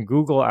 and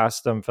Google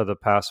asks them for the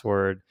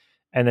password,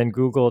 and then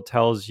Google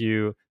tells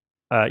you,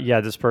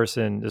 yeah, this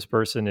person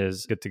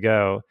is good to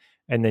go.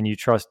 And then you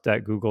trust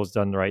that Google's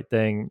done the right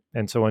thing.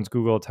 And so once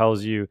Google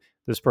tells you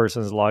this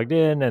person's logged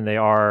in and they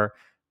are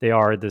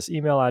this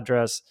email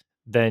address,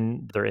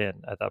 then they're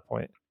in at that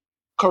point.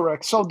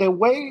 Correct. So the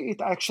way it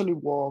actually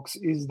works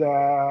is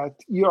that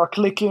you are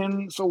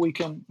clicking, so we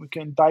can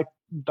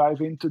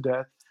dive into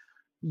that.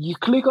 You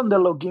click on the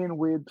login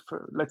with,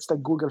 let's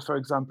take Google, for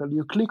example.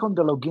 You click on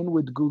the login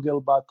with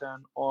Google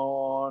button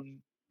on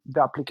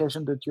the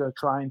application that you are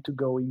trying to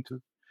go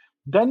into.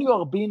 Then you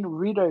are being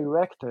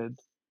redirected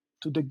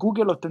to the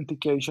Google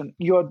authentication.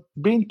 You're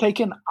being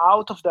taken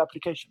out of the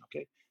application,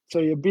 okay? So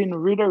you're being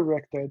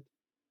redirected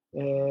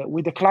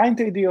with the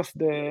client ID of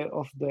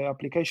the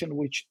application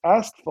which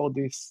asked for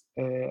this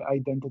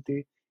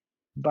identity,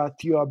 but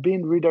you are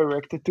being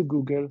redirected to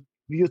Google.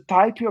 You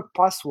type your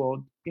password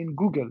in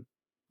Google,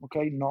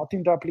 okay, not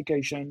in the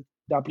application.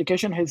 The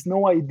application has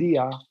no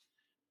idea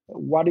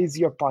what is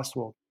your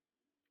password.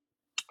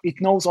 It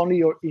knows only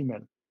your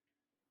email.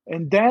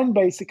 And then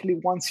basically,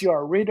 once you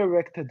are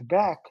redirected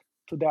back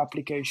to the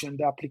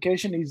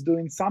application is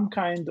doing some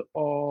kind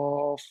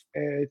of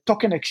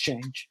token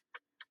exchange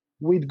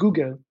with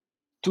Google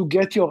to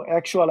get your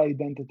actual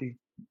identity,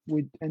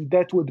 and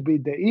that would be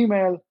the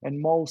email and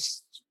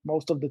most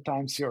of the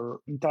times your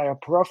entire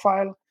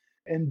profile.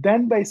 And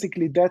then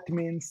basically that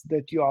means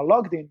that you are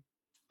logged in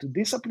to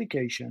this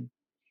application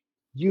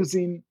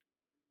using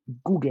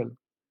Google,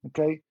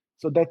 okay?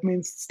 So that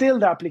means still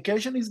the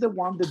application is the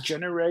one that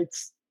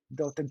generates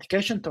the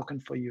authentication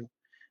token for you.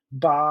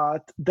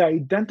 But the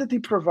identity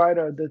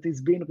provider that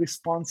is being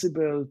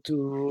responsible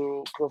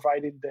to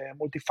providing the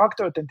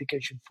multi-factor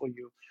authentication for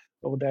you,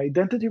 or the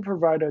identity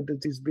provider that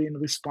is being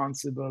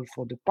responsible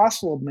for the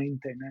password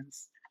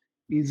maintenance,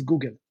 is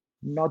Google,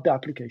 not the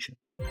application.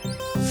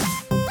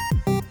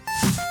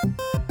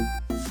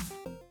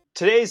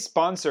 Today's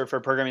sponsor for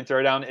Programming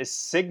Throwdown is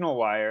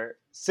SignalWire.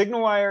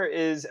 SignalWire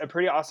is a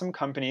pretty awesome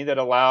company that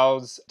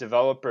allows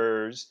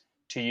developers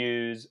to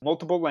use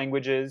multiple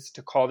languages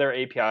to call their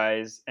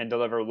APIs and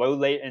deliver low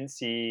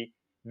latency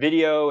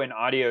video and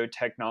audio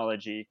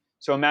technology.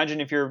 So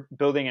imagine if you're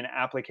building an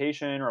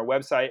application or a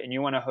website and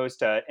you want to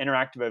host an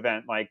interactive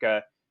event, like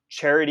a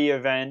charity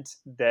event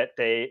that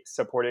they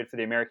supported for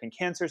the American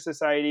Cancer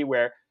Society,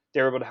 where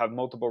they were able to have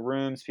multiple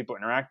rooms, people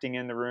interacting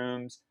in the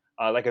rooms,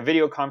 like a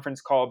video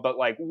conference call, but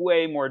like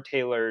way more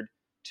tailored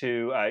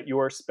to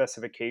your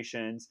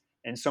specifications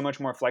and so much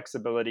more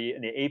flexibility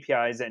in the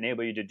APIs that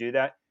enable you to do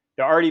that.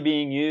 They're already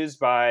being used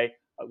by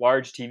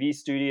large TV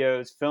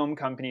studios, film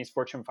companies,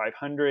 Fortune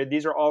 500.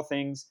 These are all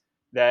things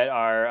that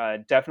are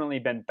definitely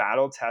been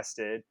battle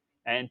tested.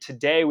 And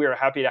today we are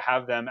happy to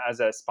have them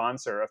as a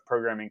sponsor of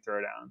Programming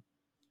Throwdown.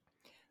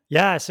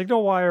 Yeah,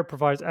 SignalWire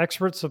provides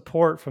expert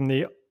support from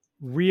the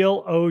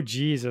real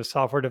OGs of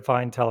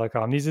software-defined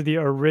telecom. These are the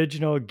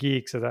original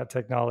geeks of that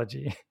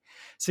technology.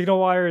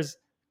 SignalWire's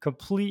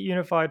complete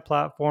unified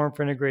platform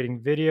for integrating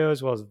video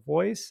as well as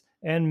voice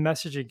and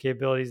messaging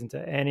capabilities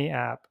into any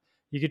app.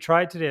 You can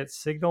try it today at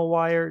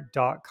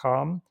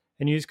signalwire.com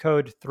and use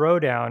code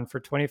THROWDOWN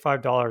for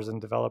 $25 in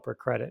developer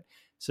credit.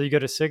 So you go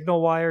to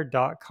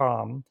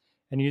signalwire.com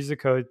and use the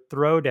code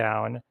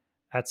THROWDOWN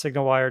at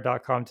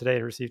signalwire.com today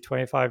to receive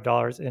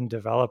 $25 in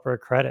developer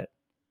credit.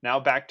 Now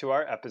back to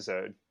our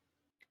episode.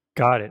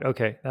 Got it.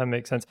 Okay, that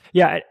makes sense.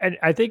 Yeah, and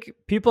I think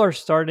people are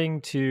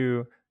starting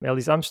to, at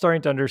least I'm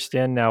starting to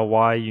understand now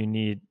why you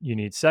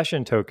need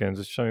session tokens,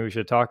 which is something we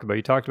should talk about.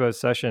 You talked about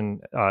session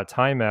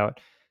timeout,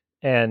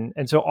 and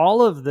so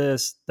all of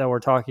this that we're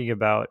talking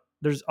about,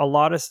 there's a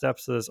lot of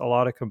steps to this, a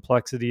lot of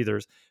complexity.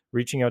 There's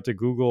reaching out to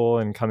Google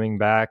and coming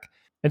back,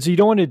 and so you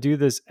don't want to do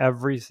this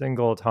every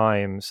single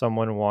time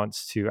someone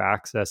wants to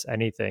access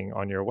anything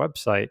on your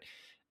website,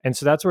 and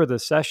so that's where the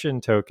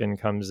session token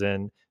comes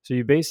in. So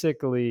you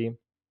basically,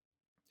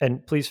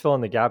 and please fill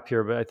in the gap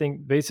here, but I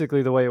think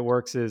basically the way it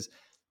works is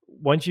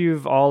once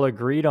you've all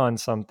agreed on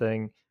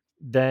something,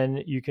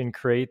 then you can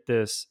create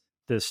this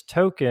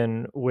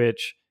token,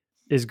 which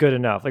is good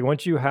enough. Like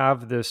once you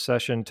have this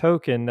session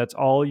token, that's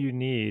all you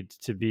need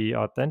to be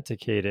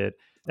authenticated.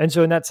 And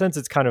so in that sense,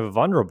 it's kind of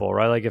vulnerable,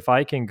 right? Like if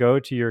I can go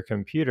to your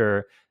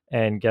computer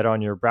and get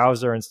on your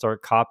browser and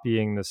start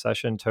copying the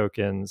session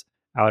tokens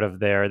out of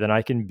there, then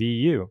I can be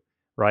you,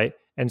 right?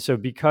 And so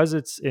because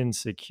it's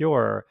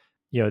insecure,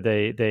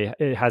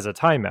 it has a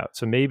timeout,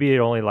 so maybe it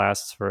only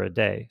lasts for a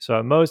day. So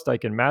at most I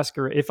can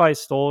masquerade. If I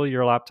stole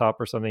your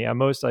laptop or something, at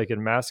most I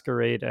can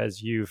masquerade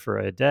as you for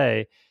a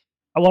day.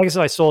 Well, I guess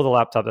if I stole the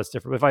laptop, that's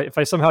different. If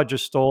I somehow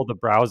just stole the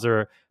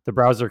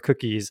browser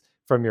cookies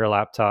from your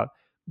laptop,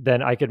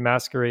 then I could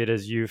masquerade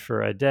as you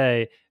for a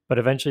day, but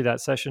eventually that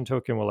session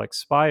token will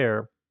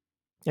expire,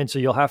 and so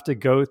you'll have to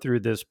go through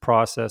this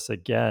process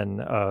again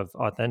of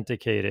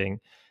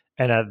authenticating.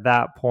 And at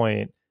that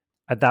point,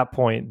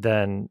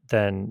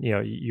 then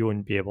you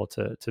wouldn't be able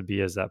to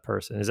be as that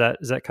person. Is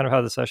that kind of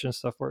how the session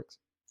stuff works?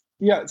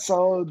 Yeah,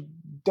 so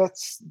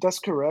that's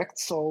correct.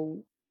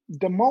 So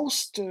the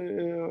most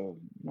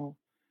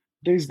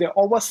there's the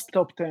OWASP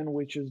top 10,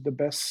 which is the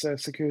best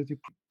security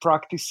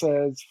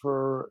practices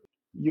for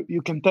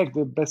you can take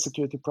the best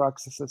security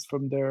practices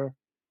from there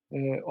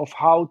of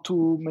how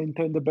to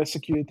maintain the best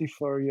security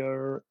for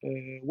your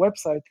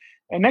website.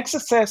 And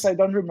XSS, I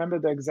don't remember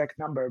the exact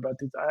number, but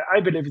I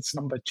believe it's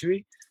number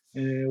 3.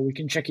 We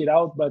can check it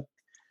out, but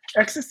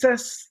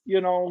XSS,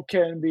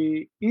 can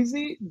be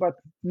easy, but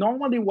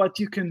normally what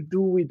you can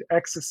do with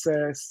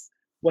XSS,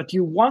 what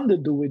you want to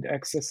do with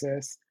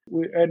XSS,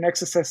 and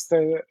XSS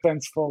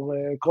stands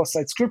for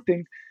cross-site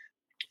scripting,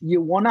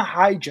 you want to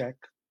hijack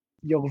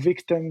your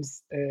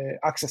victim's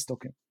access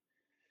token.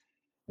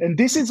 And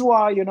this is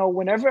why,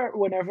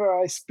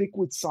 whenever I speak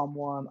with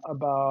someone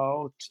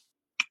about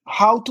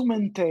how to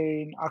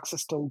maintain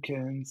access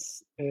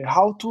tokens,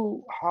 how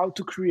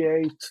to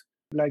create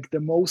like the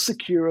most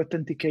secure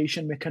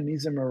authentication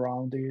mechanism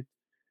around it,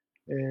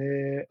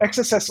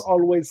 XSS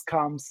always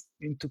comes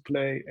into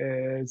play,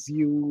 as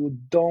you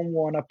don't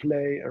want to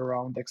play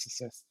around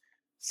XSS.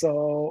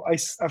 So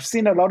I've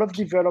seen a lot of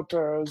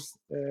developers,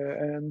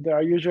 and they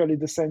are usually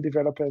the same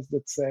developers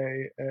that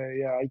say,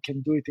 yeah, I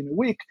can do it in a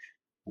week,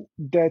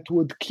 that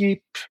would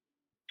keep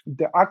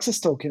the access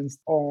tokens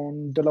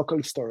on the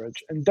local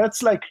storage. And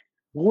that's like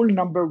rule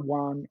number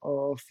 1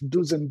 of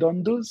do's and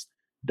don't do's.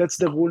 That's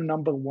the rule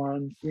number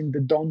 1 in the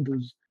don't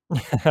do's.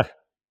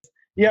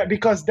 Yeah,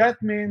 because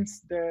that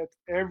means that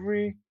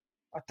every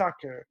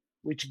attacker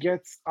which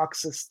gets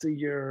access to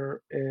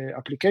your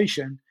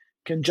application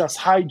can just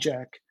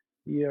hijack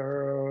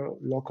your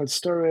local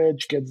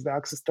storage, gets the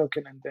access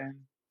token, and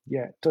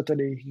then,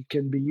 totally, he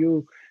can be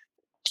you.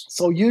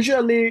 So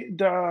usually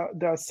there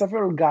are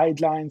several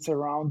guidelines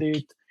around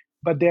it,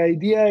 but the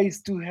idea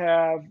is to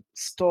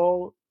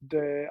store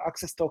the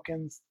access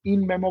tokens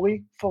in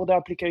memory for the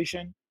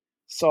application,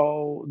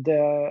 so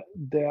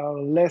they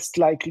are less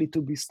likely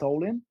to be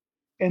stolen.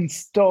 And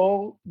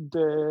so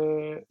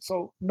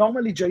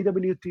normally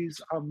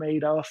JWTs are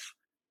made of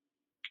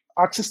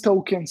access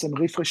tokens and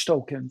refresh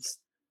tokens.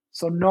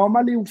 So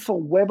normally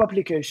for web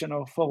application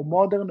or for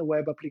modern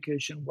web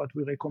application, what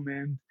we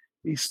recommend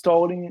is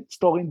storing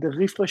the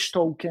refresh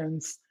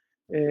tokens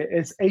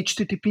as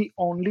HTTP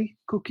only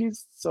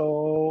cookies.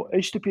 So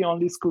HTTP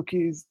only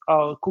cookies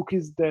are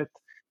cookies that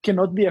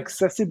cannot be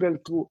accessible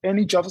to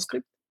any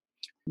JavaScript,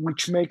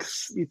 which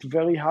makes it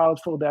very hard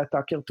for the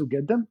attacker to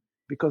get them,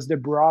 because the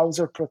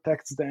browser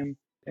protects them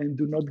and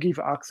do not give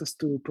access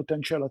to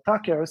potential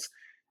attackers.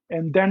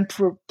 And then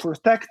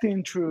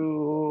protecting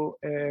through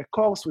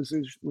CORS,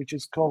 which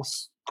is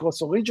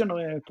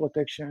cross-origin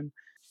protection,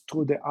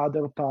 through the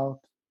other part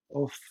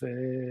of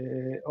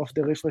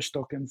the refresh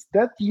tokens.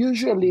 That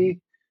usually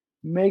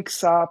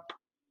makes up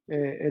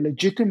a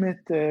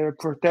legitimate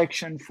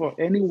protection for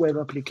any web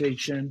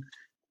application.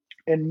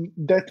 And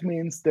that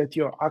means that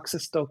your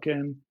access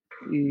token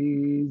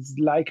is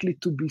likely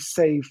to be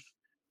safe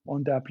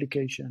on the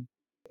application.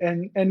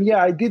 And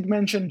yeah, I did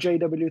mention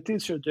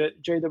JWTs. So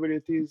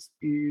JWTs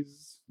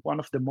is one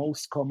of the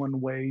most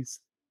common ways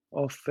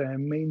of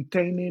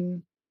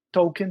maintaining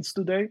tokens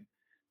today.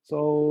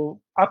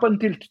 So up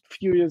until a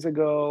few years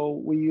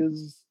ago, we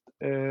used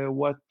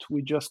what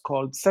we just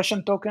called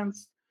session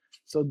tokens.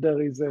 So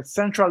there is a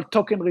central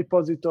token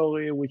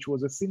repository, which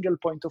was a single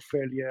point of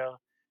failure,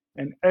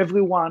 and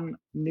everyone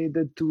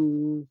needed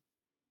to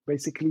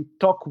basically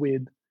talk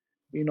with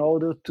in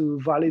order to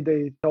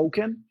validate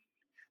token.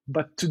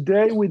 But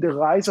today, with the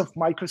rise of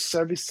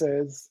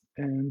microservices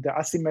and the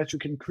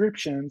asymmetric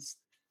encryptions,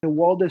 the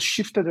world has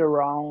shifted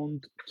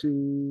around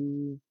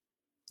to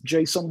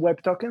JSON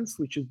Web Tokens,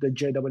 which is the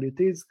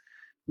JWTs,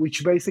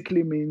 which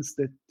basically means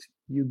that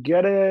you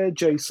get a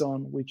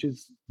JSON, which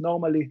is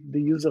normally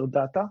the user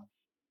data.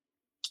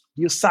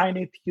 You sign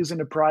it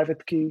using a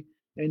private key,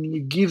 and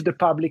you give the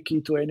public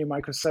key to any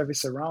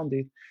microservice around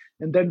it.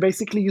 And then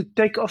basically you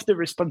take off the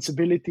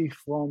responsibility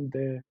from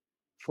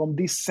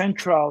this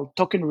central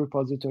token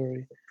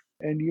repository,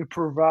 and you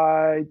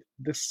provide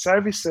the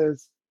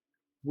services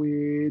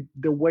with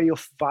the way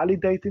of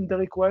validating the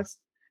request.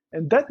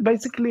 And that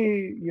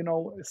basically,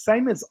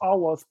 same as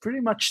ours,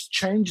 pretty much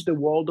changed the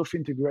world of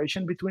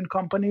integration between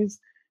companies,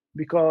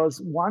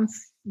 because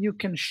once you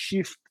can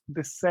shift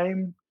the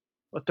same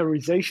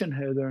authorization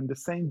header and the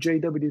same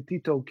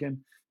JWT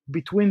token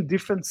between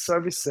different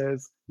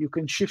services, you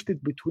can shift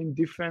it between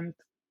different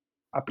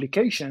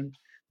applications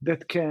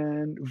that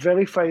can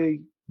verify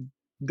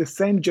the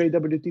same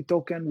JWT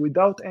token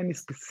without any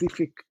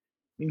specific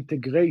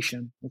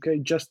integration, okay,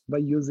 just by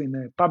using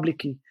a public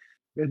key.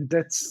 And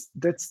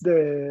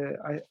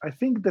I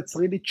think that's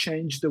really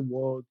changed the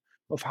world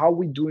of how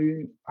we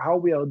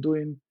are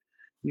doing,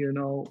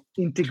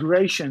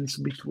 integrations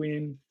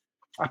between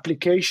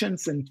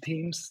applications and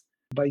teams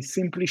by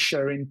simply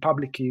sharing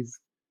public keys.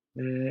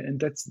 And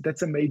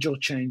that's a major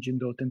change in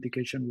the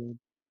authentication world.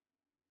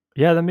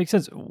 Yeah, that makes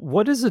sense.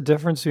 What is the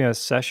difference between a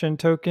session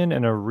token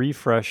and a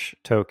refresh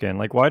token?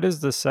 Like, why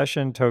does the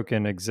session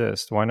token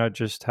exist? Why not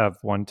just have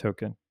one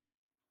token?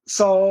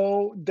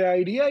 So the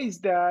idea is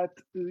that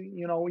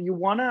you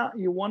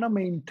wanna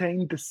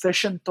maintain the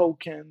session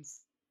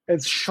tokens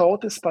as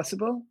short as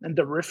possible and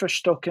the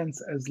refresh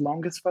tokens as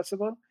long as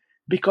possible,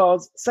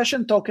 because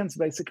session tokens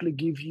basically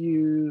give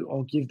you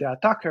or give the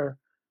attacker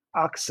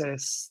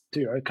access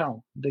to your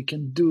account. They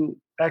can do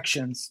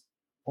actions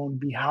on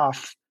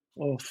behalf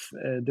of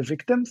the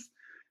victims,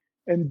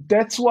 and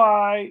that's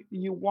why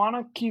you want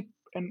to keep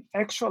an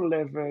extra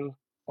level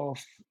of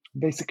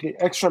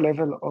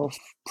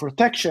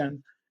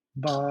protection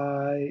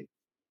by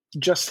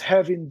just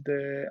having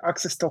the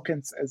access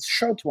tokens as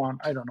short one.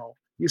 I don't know,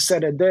 you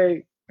said a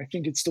day, I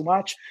think it's too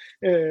much,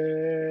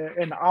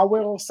 an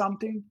hour or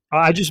something.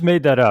 I just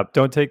made that up.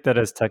 Don't take that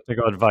as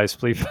technical advice,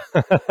 please.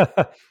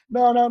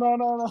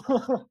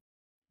 No.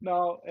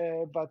 No,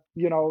 but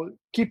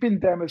keeping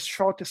them as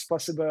short as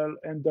possible,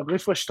 and the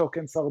refresh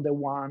tokens are the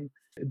one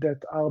that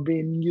are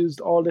being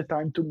used all the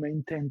time to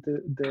maintain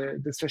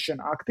the session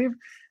active.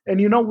 And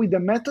with the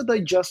method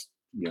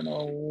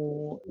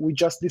we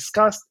just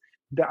discussed,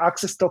 the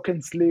access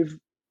tokens live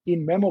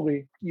in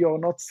memory. You're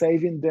not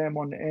saving them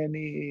on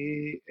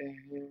any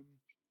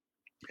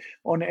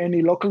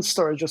local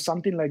storage or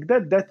something like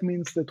that. That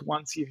means that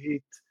once you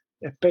hit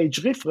a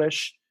page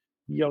refresh,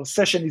 your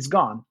session is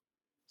gone.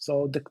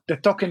 So the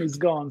token is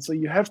gone. So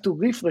you have to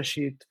refresh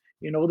it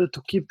in order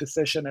to keep the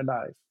session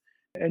alive.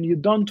 And you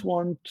don't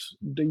want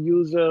the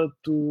user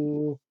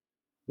to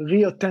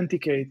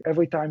re-authenticate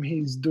every time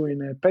he's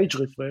doing a page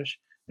refresh.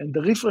 And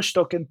the refresh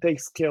token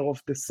takes care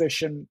of the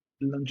session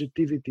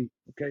longevity,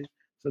 okay?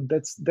 So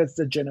that's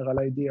the general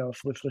idea of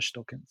refresh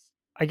tokens.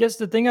 I guess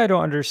the thing I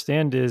don't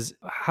understand is,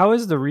 how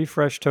is the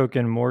refresh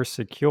token more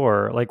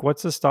secure? Like,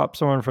 what's to stop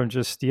someone from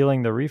just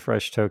stealing the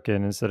refresh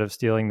token instead of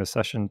stealing the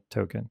session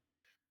token?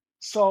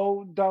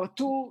 So there are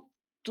two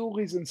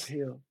reasons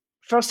here.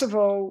 First of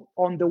all,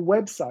 on the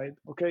website,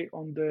 okay,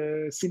 on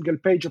the single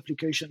page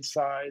application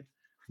side,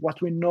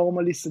 what we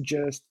normally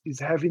suggest is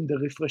having the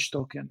refresh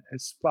token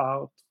as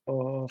part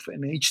of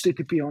an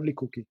HTTP only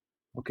cookie.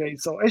 Okay,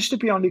 so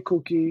HTTP only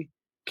cookie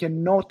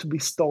cannot be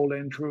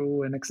stolen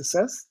through an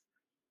XSS.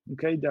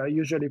 Okay, they are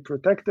usually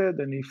protected,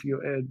 and if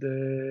you add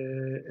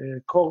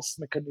a CORS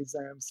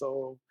mechanism,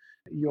 so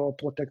you're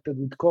protected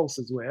with CORS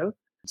as well.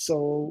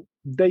 So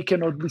they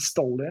cannot be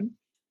stolen.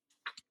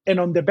 And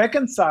on the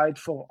backend side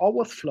for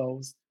OAuth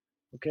flows,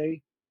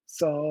 okay,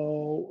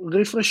 so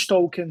refresh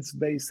tokens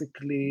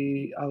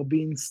basically are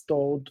being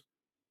stored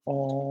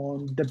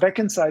on the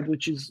backend side,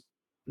 which is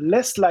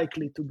less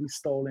likely to be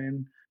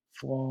stolen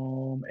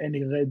from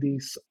any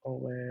Redis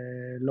or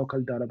a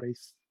local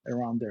database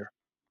around there.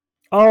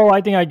 Oh,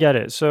 I think I get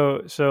it.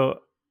 So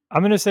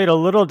I'm going to say it a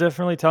little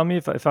differently. Tell me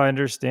if I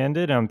understand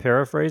it. I'm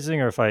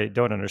paraphrasing, or if I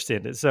don't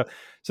understand it. So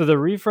the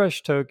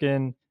refresh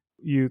token,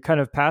 you kind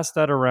of pass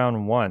that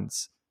around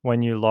once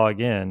when you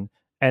log in,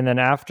 and then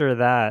after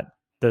that,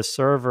 the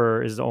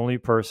server is the only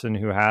person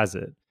who has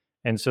it.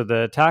 And so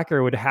the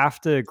attacker would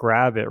have to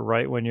grab it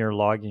right when you're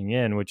logging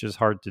in, which is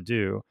hard to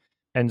do.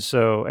 And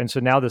so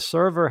now the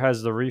server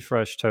has the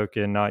refresh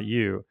token, not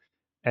you.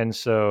 and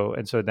so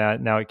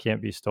that now it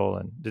can't be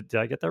stolen. Did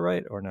I get that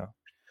right or no?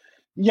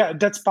 Yeah,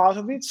 that's part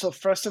of it. So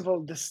first of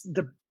all,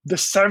 the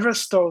server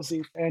stores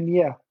it, and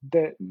yeah,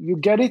 you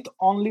get it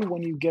only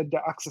when you get the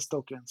access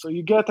token. So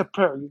you get a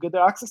pair. You get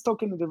the access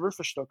token and the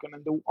refresh token,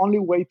 and the only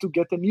way to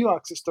get a new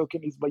access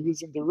token is by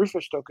using the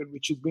refresh token,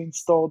 which is being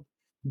stored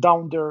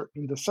down there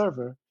in the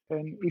server.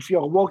 And if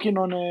you're working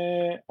on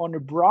a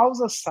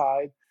browser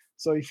side,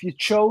 so if you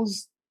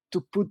chose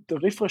to put the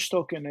refresh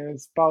token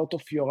as part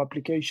of your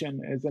application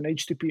as an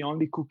HTTP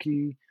only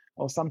cookie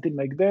or something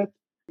like that,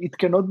 it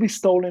cannot be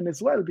stolen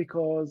as well,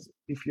 because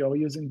if you're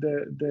using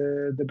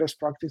the best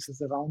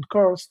practices around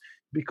CORS,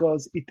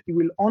 because it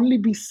will only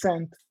be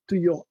sent to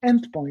your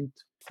endpoint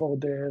for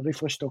the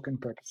refresh token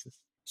purposes.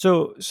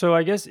 So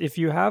I guess if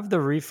you have the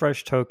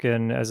refresh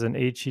token as an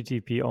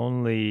HTTP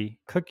only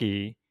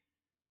cookie,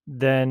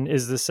 then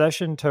is the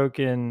session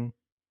token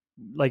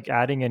like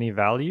adding any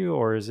value,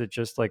 or is it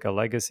just like a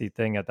legacy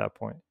thing at that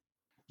point?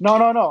 No.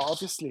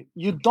 Obviously,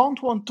 you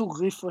don't want to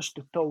refresh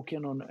the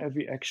token on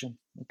every action.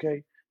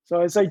 Okay.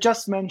 So as I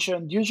just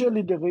mentioned,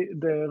 usually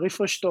the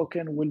refresh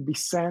token will be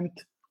sent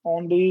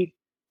only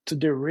to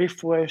the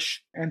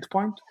refresh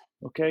endpoint.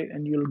 Okay,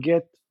 and you'll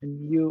get a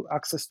new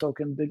access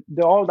token.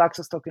 The old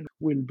access token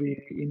will be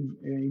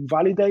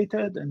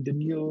invalidated, and the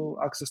new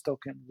access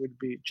token will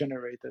be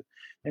generated.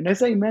 And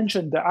as I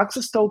mentioned, the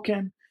access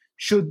token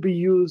should be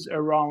used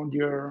around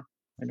your,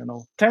 I don't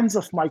know, tens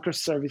of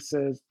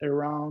microservices,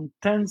 around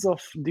tens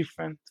of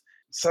different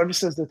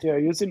services that you are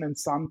using, and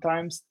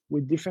sometimes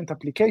with different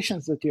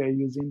applications that you are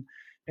using.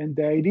 And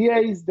the idea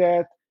is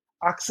that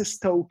access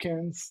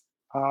tokens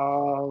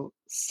are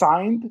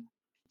signed,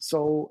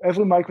 so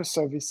every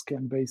microservice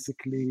can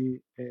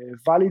basically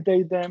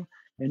validate them.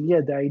 And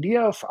yeah, the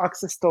idea of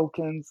access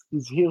tokens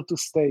is here to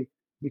stay,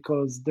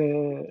 because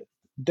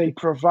they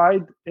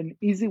provide an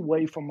easy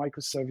way for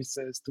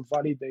microservices to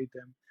validate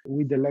them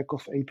with the lack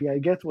of API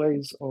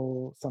gateways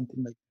or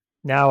something like that.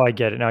 Now I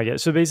get it. Now I get it.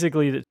 So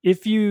basically,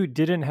 if you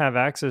didn't have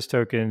access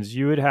tokens,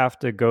 you would have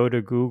to go to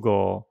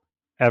Google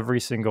every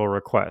single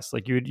request.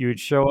 Like you would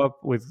show up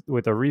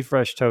with a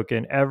refresh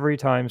token every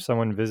time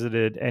someone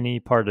visited any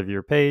part of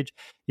your page.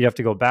 You have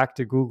to go back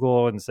to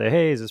Google and say,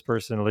 "Hey, is this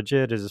person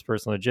legit? Is this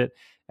person legit?"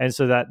 And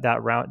so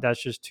that route,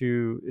 that's just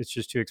too it's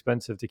just too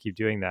expensive to keep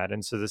doing that.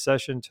 And so the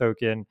session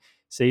token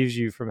saves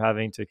you from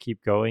having to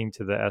keep going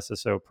to the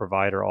SSO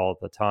provider all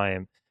the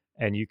time,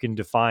 and you can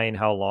define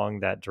how long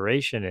that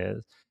duration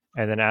is.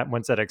 And then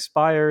once that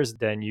expires,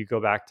 then you go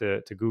back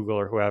to Google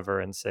or whoever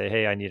and say,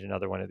 "Hey, I need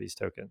another one of these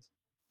tokens."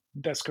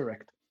 That's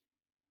correct.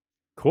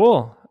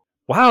 Cool.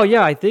 Wow.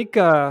 Yeah, I think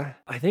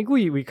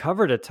we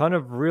covered a ton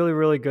of really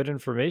really good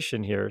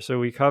information here. So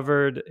we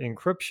covered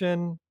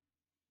encryption,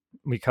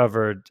 we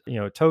covered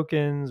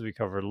tokens, we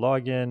covered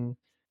login.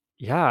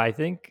 Yeah, I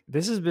think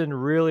this has been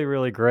really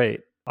really great.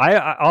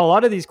 A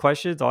lot of these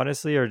questions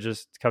honestly are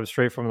just come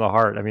straight from the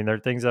heart. I mean, they're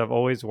things I've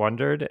always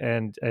wondered,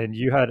 and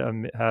you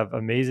have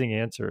amazing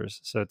answers.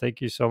 So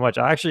thank you so much.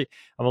 I'm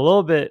a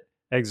little bit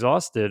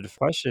exhausted of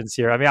questions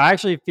here. I mean, I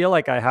actually feel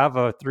like I have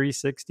a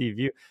 360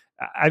 view.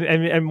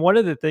 And one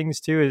of the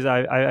things too is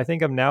I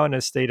think I'm now in a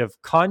state of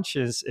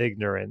conscious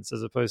ignorance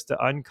as opposed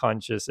to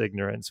unconscious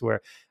ignorance,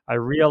 where I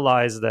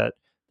realize that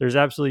there's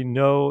absolutely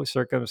no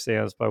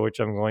circumstance by which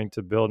I'm going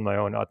to build my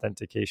own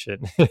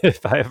authentication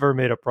if I ever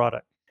made a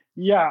product.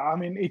 Yeah, I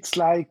mean, it's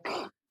like,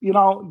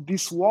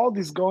 this world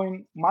is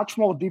going much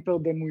more deeper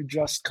than we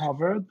just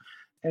covered.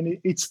 And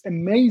it's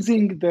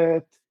amazing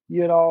that,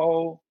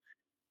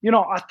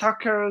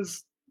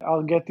 attackers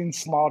are getting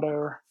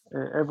smarter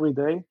every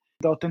day.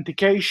 The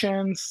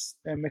authentications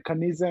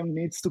mechanism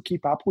needs to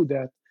keep up with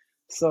that.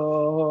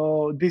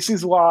 So this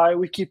is why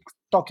we keep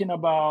talking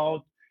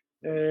about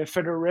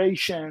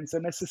federations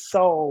and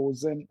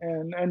SSOs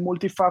and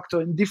multi-factor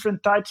and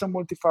different types of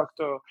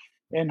multi-factor.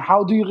 And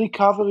how do you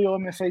recover your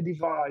MFA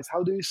device?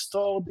 How do you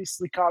store these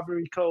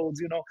recovery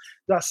codes?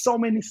 There's so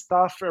many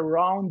stuff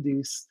around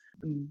this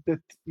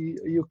that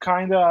you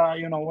kind of,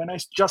 when I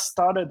just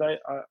started,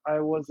 I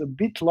was a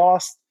bit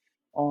lost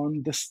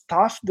on the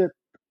stuff that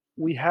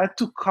we had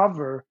to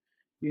cover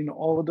in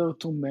order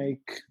to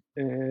make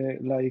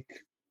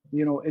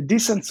a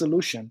decent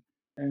solution.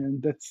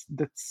 And that's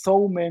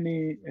so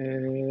many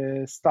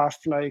stuff,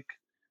 like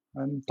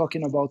I'm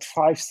talking about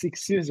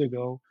 5-6 years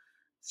ago,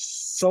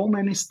 so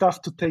many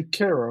stuff to take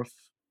care of.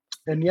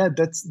 And yeah,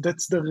 that's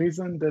the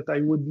reason that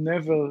I would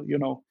never,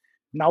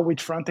 now with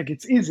Frontech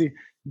it's easy,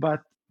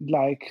 but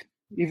like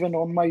even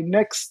on my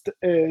next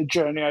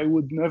journey, I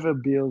would never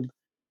build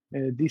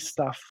this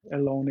stuff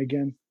alone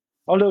again.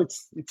 Although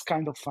it's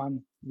kind of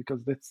fun, because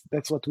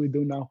that's what we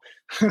do now.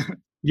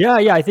 Yeah,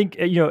 I think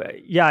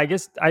yeah. I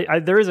guess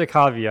there is a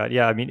caveat.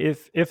 Yeah, I mean,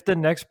 if the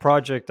next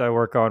project I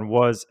work on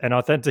was an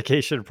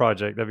authentication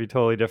project, that'd be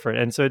totally different.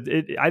 And so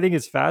I think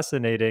it's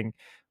fascinating,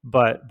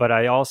 but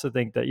I also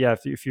think that yeah,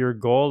 if your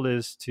goal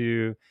is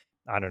to,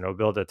 I don't know,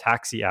 build a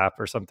taxi app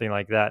or something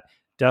like that,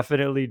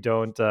 definitely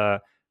don't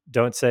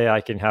say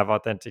I can have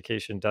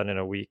authentication done in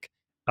a week,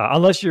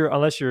 unless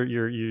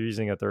you're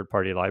using a third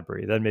party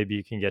library. Then maybe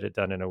you can get it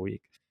done in a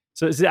week.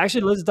 So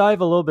actually, let's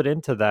dive a little bit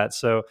into that.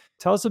 So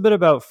tell us a bit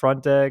about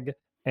FrontEgg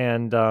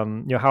and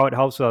how it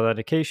helps with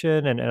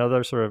authentication and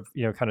other sort of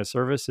kind of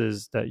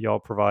services that y'all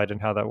provide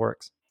and how that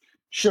works.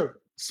 Sure.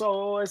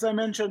 So as I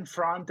mentioned,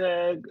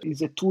 FrontEgg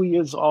is a 2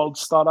 years old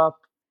startup.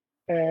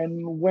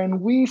 And when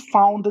we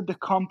founded the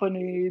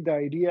company, the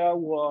idea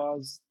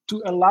was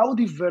to allow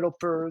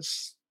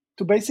developers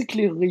to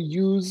basically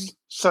reuse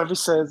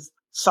services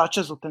such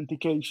as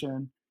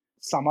authentication,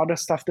 some other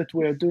stuff that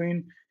we're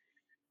doing,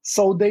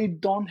 so they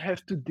don't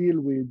have to deal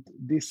with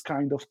this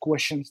kind of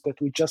questions that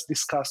we just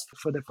discussed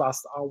for the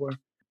past hour.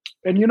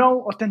 And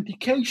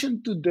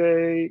authentication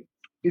today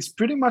is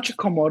pretty much a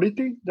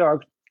commodity. There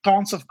are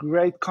tons of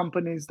great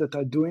companies that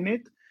are doing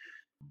it.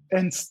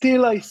 And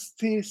still, I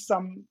see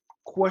some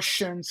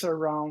questions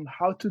around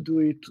how to do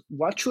it,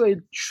 what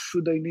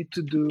should I need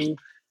to do,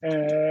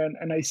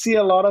 and I see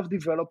a lot of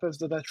developers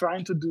that are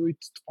trying to do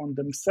it on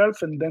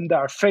themselves, and then they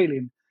are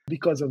failing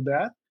because of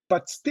that.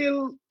 But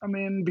still, I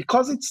mean,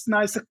 because it's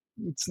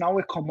now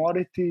a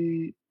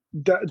commodity.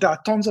 There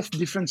are tons of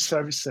different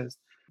services,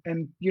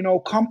 and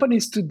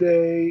companies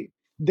today,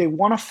 they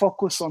want to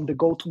focus on the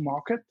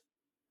go-to-market.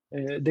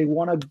 They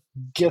want to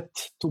get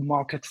to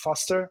market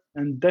faster,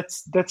 and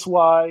that's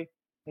why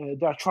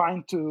they're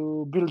trying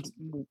to build.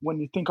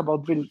 When you think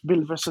about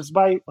build versus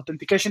buy,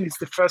 authentication is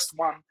the first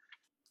one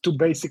to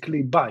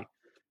basically buy.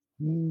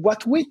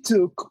 What we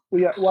took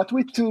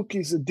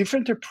is a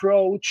different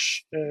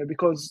approach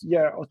because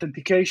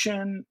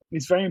authentication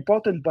is very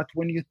important. But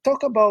when you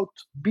talk about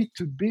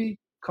B2B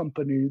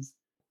companies,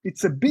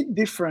 it's a bit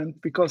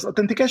different because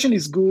authentication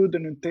is good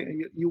and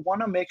you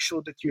want to make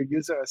sure that your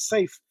users are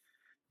safe.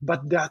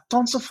 But there are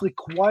tons of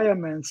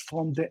requirements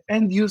from the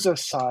end user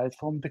side,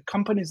 from the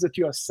companies that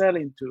you are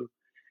selling to,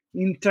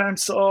 in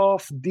terms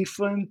of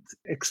different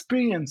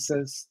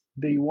experiences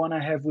they want to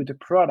have with the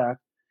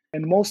product,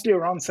 and mostly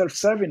around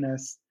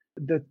self-serviness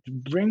that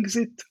brings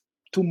it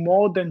to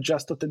more than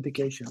just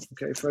authentication.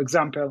 Okay, for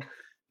example,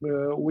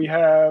 we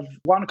have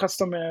one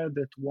customer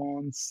that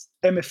wants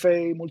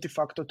MFA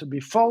multi-factor to be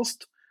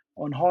forced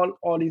on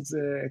all his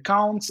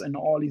accounts and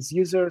all his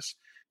users,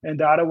 and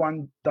the other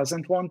one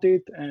doesn't want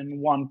it, and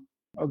one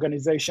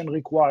organization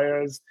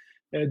requires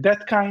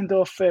that kind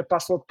of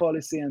password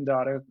policy, and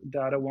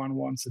the other one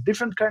wants a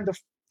different kind of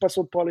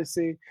password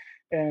policy,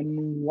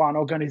 and one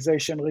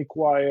organization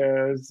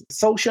requires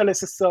social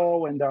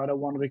SSO, and the other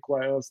one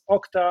requires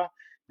Okta,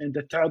 and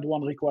the third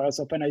one requires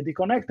OpenID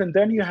Connect, and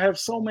then you have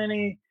so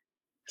many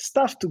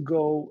stuff to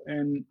go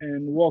and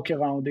work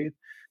around it.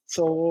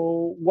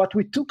 So what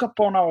we took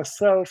upon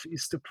ourselves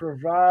is to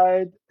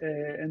provide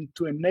and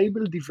to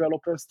enable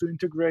developers to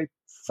integrate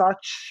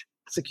such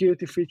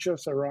security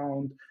features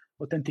around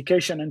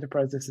authentication,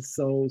 enterprise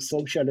SSO,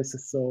 social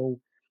SSO,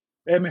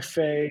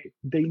 MFA,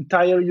 the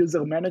entire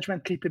user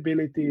management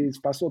capabilities,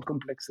 password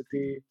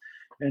complexity,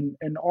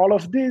 and all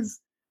of these.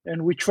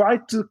 And we try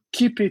to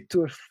keep it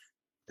to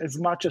as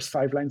much as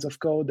 5 lines of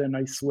code, and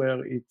I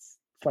swear it's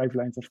 5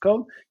 lines of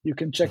code. You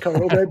can check our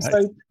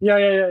website.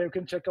 You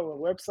can check our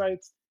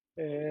websites.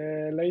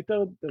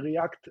 Later,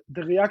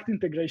 the React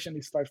integration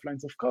is 5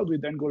 lines of code.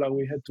 With Angular,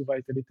 we had to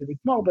write a little bit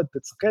more, but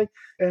that's okay.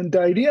 And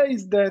the idea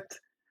is that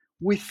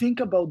we think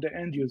about the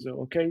end user,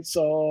 okay?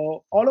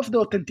 So all of the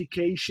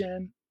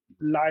authentication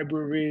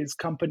libraries,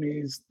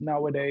 companies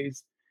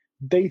nowadays,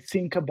 they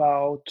think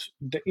about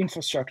the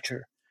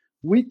infrastructure.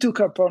 We took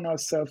upon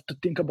ourselves to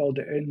think about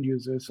the end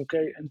users,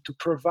 okay, and to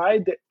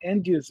provide the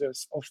end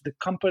users of the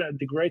company,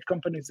 the great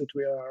companies that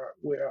we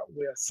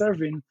are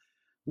serving,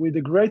 with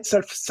a great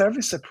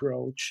self-service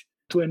approach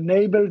to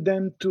enable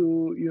them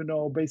to,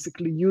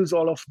 basically use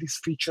all of these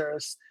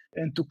features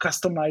and to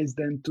customize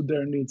them to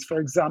their needs. For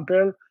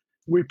example,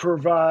 we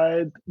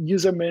provide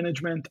user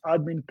management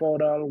admin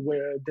portal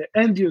where the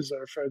end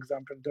user, for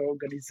example, the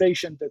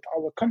organization that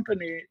our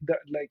company,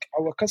 like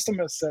our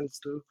customer sells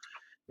to,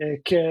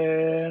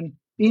 can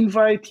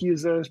invite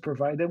users,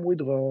 provide them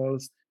with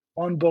roles,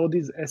 onboard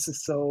his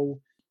SSO,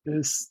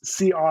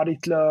 see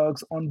audit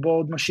logs,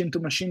 onboard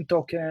machine-to-machine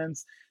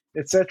tokens,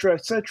 etc.,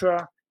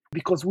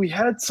 because we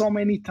had so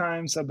many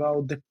times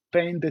about the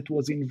pain that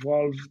was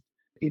involved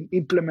in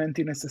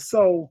implementing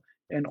SSO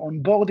and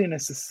onboarding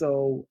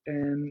SSO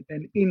and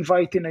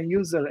inviting a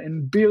user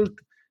and build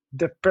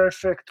the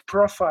perfect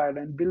profile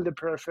and build the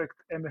perfect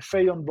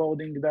MFA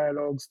onboarding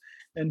dialogues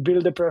and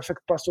build the perfect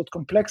password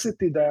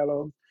complexity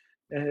dialogue.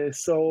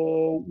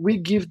 So we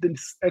give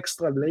this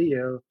extra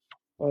layer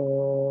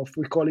of,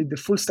 we call it the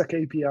full stack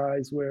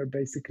APIs, where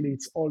basically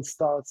it all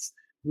starts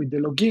with the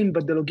login,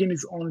 but the login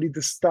is only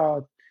the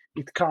start.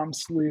 It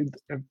comes with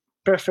a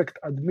perfect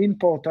admin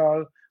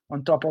portal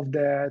on top of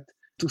that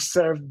to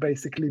serve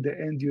basically the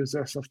end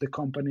users of the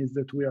companies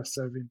that we are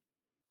serving.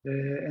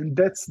 And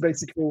that's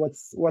basically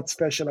what's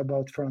special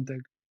about FrontEgg.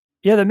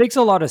 Yeah, that makes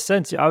a lot of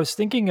sense. I was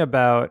thinking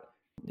about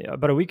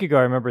a week ago,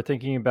 I remember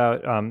thinking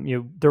about,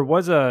 there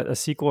was a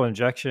SQL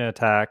injection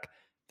attack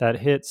that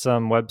hit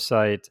some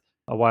website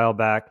a while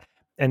back,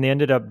 and they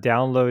ended up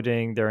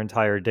downloading their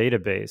entire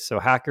database. So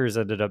hackers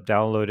ended up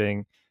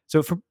downloading.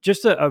 So for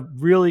just a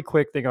really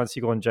quick thing on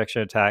SQL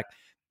injection attack,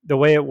 the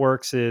way it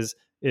works is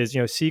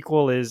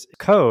SQL is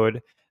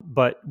code,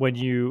 but when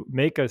you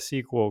make a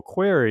SQL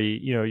query,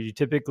 you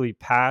typically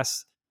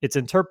pass it's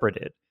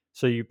interpreted.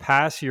 So you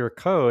pass your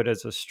code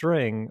as a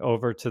string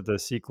over to the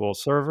SQL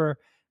server,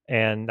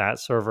 and that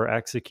server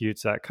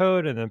executes that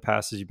code and then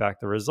passes you back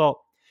the result.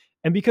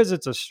 And because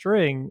it's a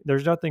string,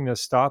 there's nothing to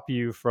stop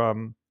you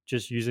from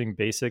just using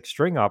basic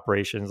string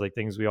operations, like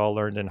things we all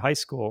learned in high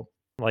school,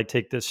 like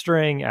take this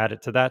string, add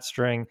it to that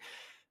string.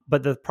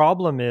 But the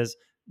problem is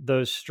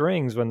those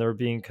strings, when they're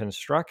being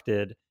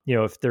constructed,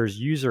 if there's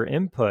user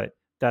input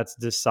that's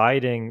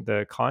deciding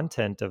the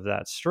content of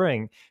that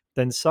string,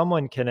 then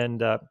someone can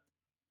end up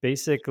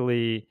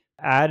basically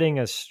adding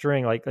a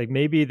string, like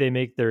maybe they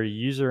make their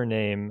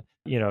username,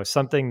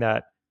 something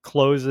that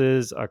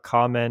closes a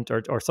comment,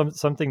 or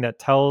something that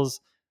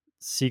tells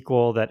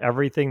SQL that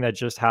everything that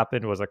just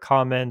happened was a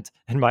comment,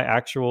 and my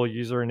actual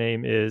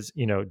username is,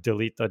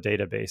 delete the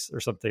database or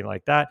something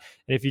like that.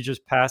 And if you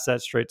just pass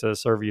that straight to the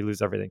server, you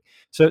lose everything.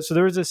 So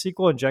there was a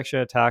SQL injection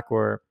attack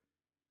where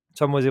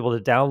someone was able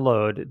to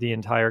download the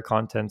entire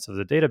contents of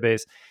the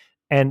database,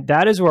 and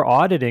that is where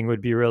auditing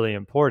would be really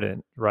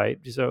important, right?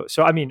 So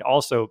I mean,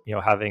 also,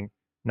 having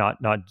not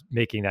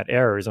making that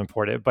error is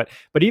important, but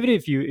even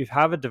if you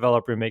have a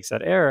developer who makes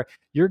that error,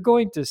 you're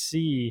going to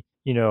see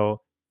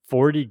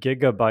 40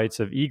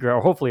 gigabytes of egress,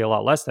 or hopefully a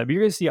lot less than that, but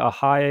you're going to see a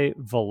high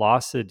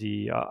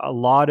velocity, a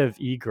lot of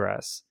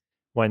egress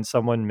when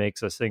someone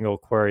makes a single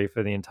query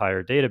for the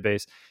entire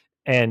database.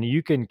 And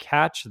you can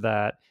catch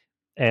that.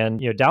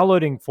 And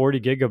downloading 40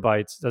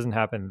 gigabytes doesn't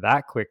happen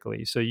that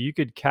quickly, so you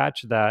could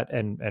catch that,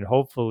 and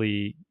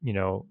hopefully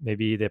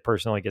maybe the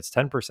person only gets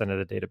 10%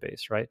 of the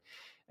database, right?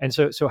 And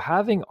so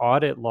having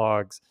audit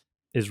logs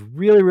is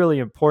really, really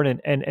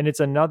important. And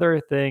it's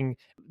another thing,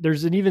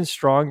 there's an even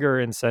stronger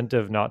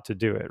incentive not to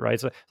do it, right?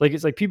 So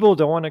it's like people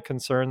don't want to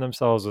concern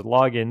themselves with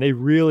login, they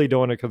really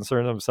don't want to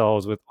concern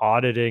themselves with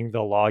auditing the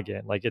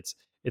login. Like it's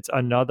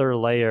another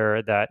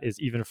layer that is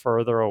even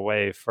further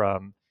away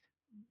from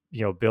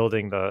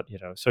building the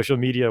social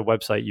media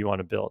website you want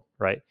to build,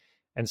 right?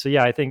 And so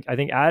I think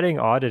adding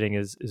auditing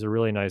is a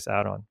really nice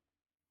add-on.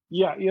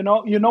 Yeah,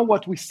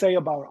 what we say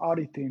about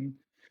auditing.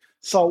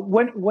 So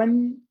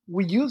when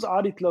we use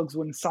audit logs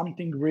when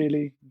something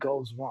really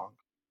goes wrong,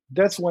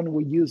 that's when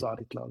we use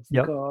audit logs.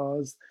 Yep.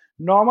 Because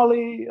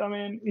normally, I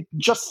mean, it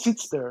just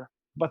sits there.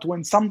 But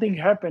when something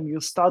happened,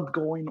 you start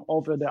going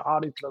over the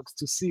audit logs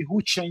to see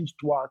who changed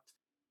what.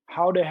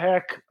 How the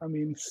heck, I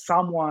mean,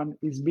 someone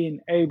is being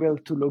able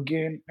to log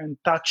in and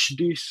touch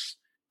this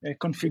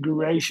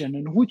configuration,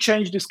 and who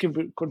changed this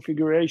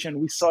configuration.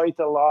 We saw it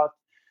a lot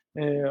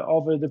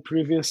over the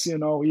previous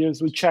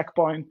years with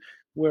Checkpoint,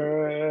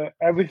 where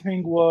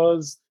everything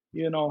was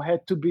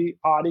had to be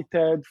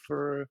audited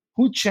for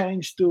who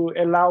changed to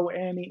allow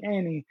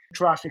any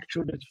traffic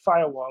through the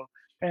firewall.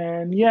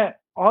 And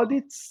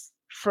audits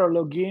for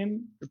login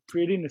are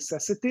pretty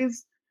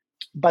necessities,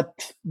 but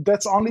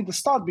that's only the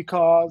start,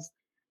 because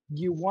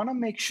you want to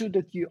make sure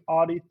that you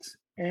audit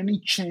any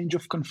change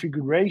of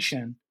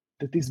configuration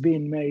that is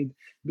being made,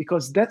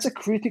 because that's a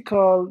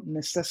critical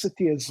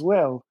necessity as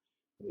well,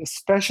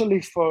 especially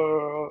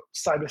for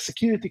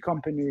cybersecurity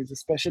companies,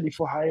 especially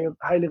for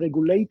highly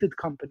regulated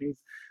companies.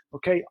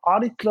 Okay,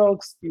 audit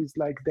logs is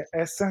like the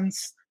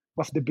essence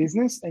of the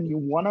business, and you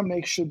want to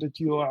make sure that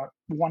you are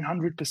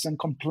 100%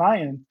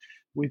 compliant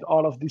with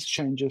all of these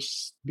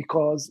changes,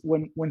 because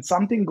when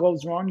something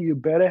goes wrong, you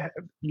better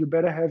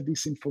have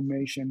this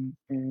information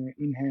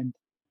in hand.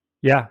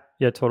 Yeah,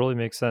 totally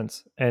makes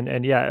sense. And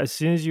as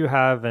soon as you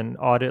have an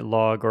audit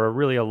log, or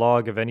really a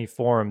log of any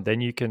form,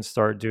 then you can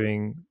start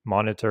doing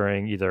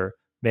monitoring, either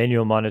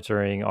manual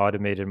monitoring,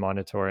 automated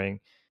monitoring,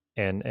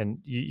 and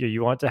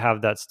you want to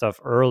have that stuff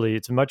early.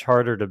 It's much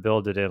harder to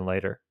build it in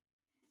later.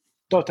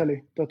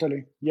 Totally,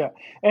 yeah.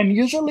 And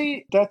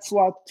usually that's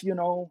what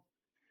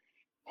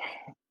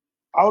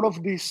out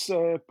of this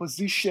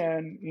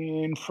position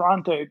in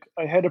Frontech,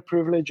 I had a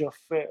privilege of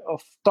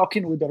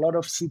talking with a lot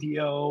of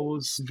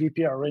CTOs,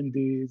 VP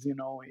R&Ds,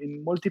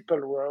 in multiple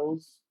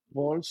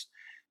roles,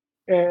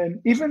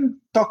 and even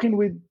talking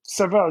with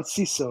several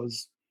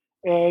CISOs.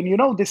 And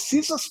the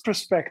CISO's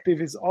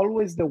perspective is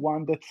always the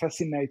one that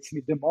fascinates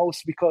me the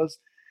most, because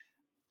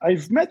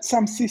I've met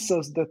some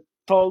CISOs that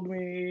told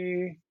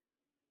me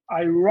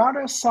I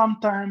rather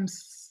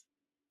sometimes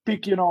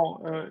pick,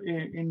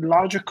 in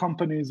larger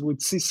companies with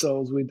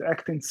CISOs, with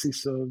acting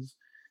CISOs,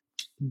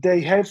 they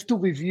have to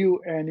review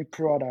any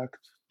product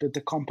that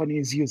the company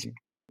is using.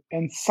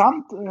 And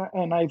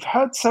I've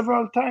heard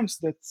several times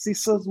that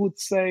CISOs would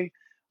say,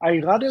 I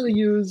rather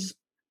use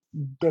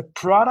the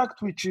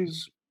product which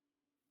is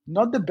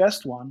not the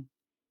best one,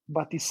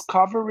 but is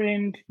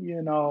covering,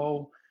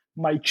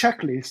 my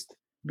checklist,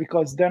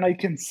 because then I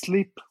can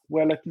sleep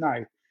well at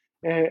night.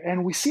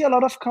 And we see a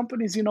lot of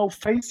companies,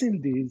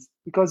 facing these,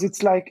 because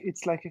it's like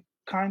a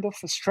kind of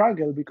a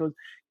struggle, because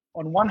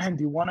on one hand,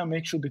 you want to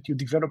make sure that you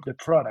develop the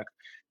product,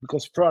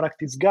 because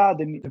product is God,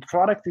 and the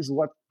product is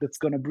that's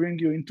going to bring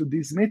you into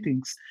these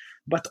meetings.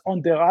 But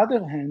on the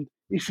other hand,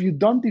 if you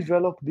don't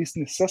develop these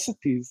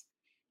necessities,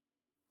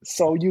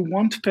 So you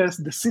won't pass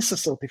the CISA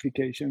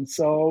certification.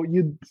 So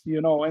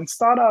and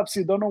startups,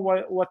 you don't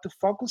know what to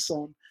focus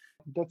on.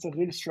 That's a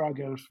real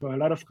struggle for a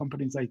lot of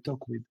companies I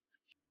talk with.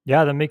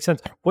 Yeah, that makes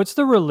sense. What's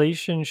the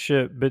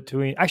relationship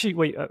between actually,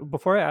 wait,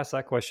 before I ask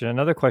that question,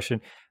 another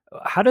question.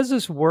 How does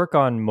this work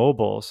on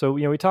mobile? So,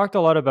 we talked a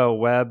lot about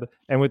web,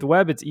 and with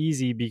web, it's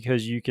easy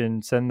because you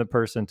can send the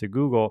person to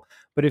Google.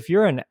 But if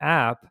you're an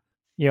app,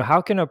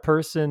 how can a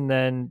person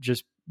then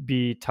just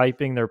be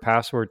typing their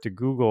password to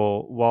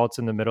Google while it's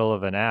in the middle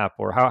of an app?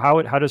 Or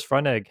how does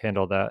FrontEgg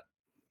handle that?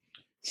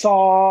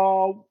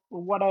 So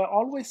what I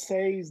always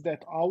say is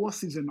that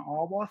OAuth is an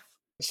OAuth.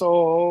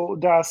 So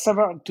there are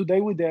several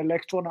today with the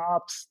Electron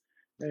apps.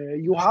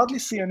 You hardly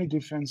see any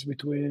difference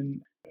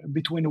between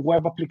a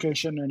web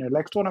application and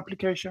Electron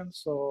application.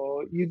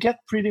 So you get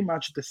pretty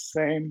much the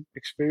same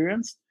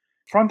experience.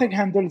 Frontend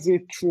handles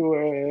it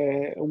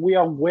through we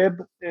are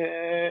web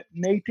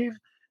native,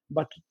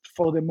 but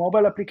for the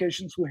mobile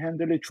applications, we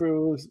handle it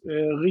through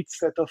a rich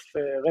set of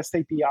REST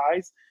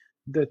APIs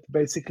that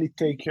basically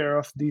take care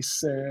of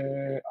this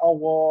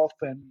OAuth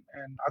and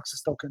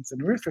access tokens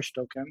and refresh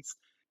tokens.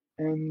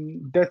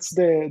 And that's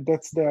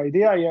the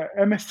idea. Yeah,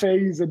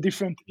 MFA is a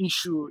different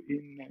issue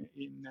in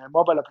a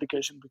mobile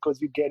application because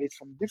you get it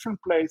from a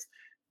different place.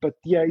 But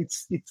yeah,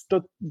 it's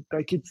not,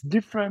 like it's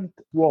different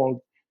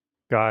world.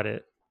 Got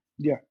it.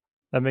 Yeah.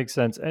 That makes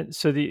sense. And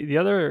so the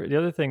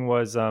other thing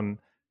was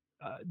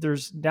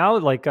there's now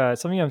like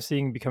something I'm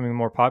seeing becoming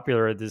more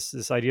popular,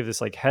 this idea of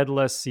this like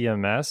headless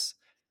CMS,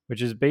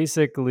 which is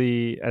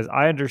basically, as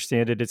I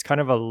understand it, it's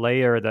kind of a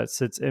layer that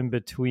sits in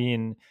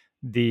between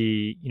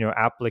the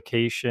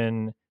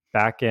application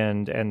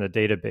backend and the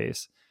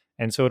database.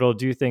 And so it'll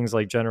do things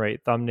like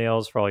generate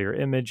thumbnails for all your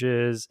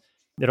images.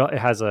 It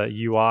has a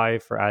UI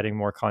for adding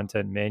more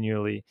content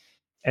manually.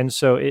 And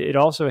so it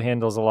also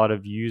handles a lot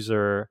of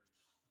user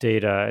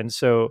data. And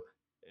so,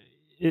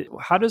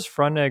 how does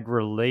FrontEgg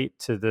relate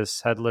to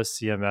this headless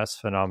CMS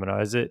phenomena?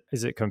 Is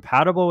it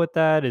compatible with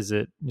that? Is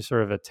it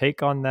sort of a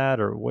take on that,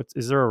 or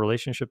is there a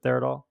relationship there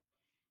at all?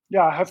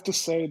 Yeah, I have to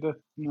say that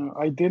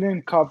I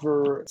didn't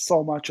cover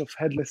so much of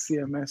headless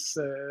CMS.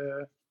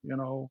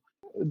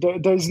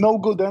 There's no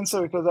good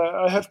answer because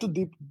I have to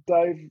deep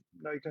dive,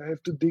 like I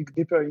have to dig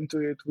deeper into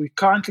it. We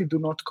currently do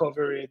not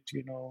cover it,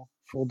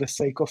 for the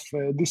sake of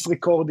this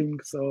recording.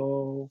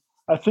 So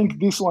I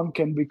think this one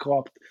can be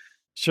cropped.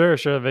 Sure,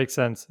 that makes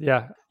sense.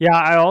 Yeah.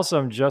 I also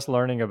am just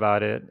learning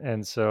about it,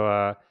 and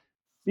so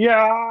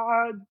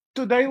Yeah,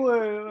 today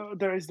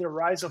there is the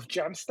rise of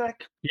Jamstack.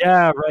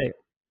 yeah, right.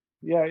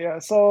 Yeah.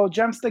 So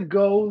Jamstack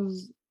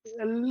goes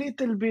a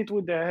little bit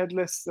with the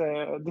headless.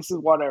 This is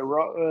what I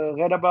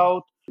read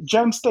about.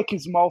 Jamstack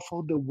is more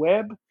for the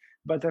web,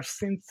 but I've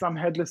seen some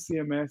headless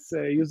CMS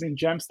using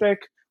Jamstack.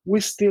 We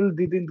still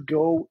didn't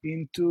go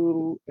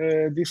into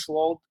this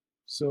world,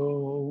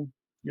 so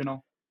you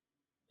know.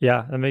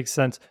 Yeah, that makes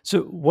sense.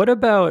 So, what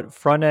about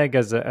FrontEgg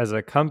as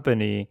a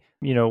company?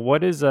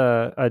 What is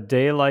a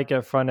day like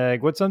at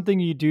FrontEgg? What's something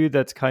you do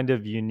that's kind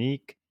of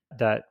unique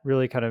that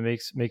really kind of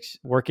makes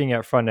working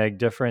at FrontEgg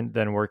different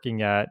than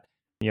working at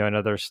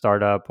another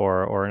startup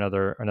or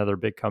another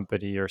big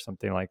company or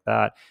something like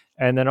that?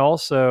 And then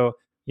also,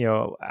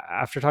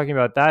 after talking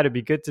about that, it'd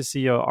be good to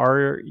see,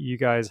 are you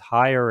guys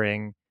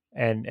hiring,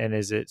 and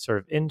is it sort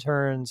of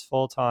interns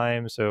full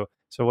time? So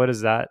what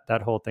does that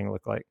whole thing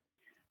look like?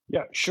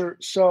 Yeah, sure.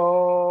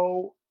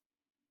 So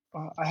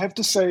I have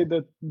to say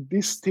that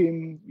this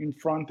team in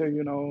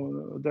Frontend,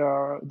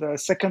 they're a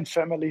second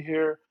family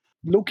here.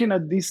 Looking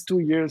at these 2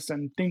 years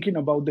and thinking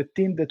about the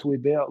team that we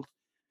built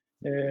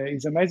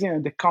is amazing,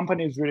 and the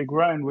company is really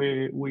growing.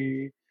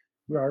 We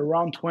are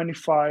around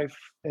 25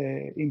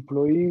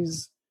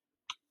 employees,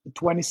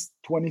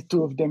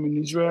 22 of them in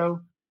Israel,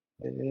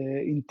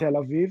 in Tel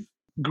Aviv.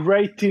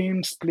 Great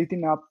team,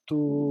 splitting up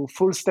to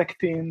full stack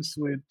teams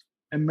with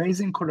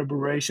amazing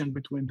collaboration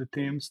between the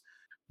teams.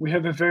 We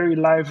have a very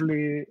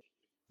lively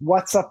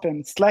WhatsApp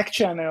and Slack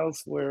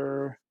channels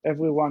where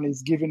everyone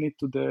is giving it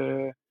to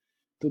the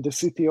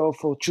CTO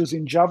for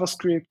choosing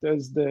JavaScript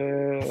as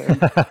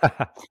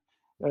the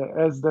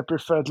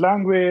preferred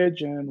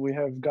language, and we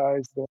have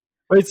guys that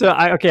Wait, so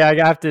I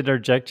have to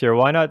interject here.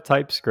 Why not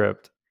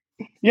TypeScript?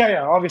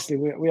 yeah, obviously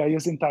we are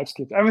using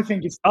TypeScript.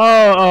 Everything is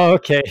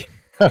Okay.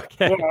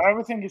 Okay. yeah,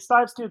 everything is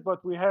TypeScript,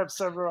 but we have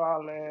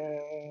several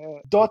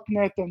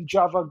 .NET and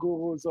Java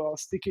gurus who are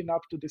sticking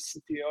up to the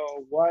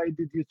CTO. Why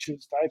did you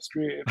choose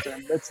TypeScript?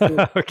 And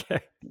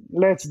Okay.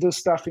 let's do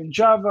stuff in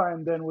Java.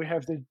 And then we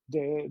have the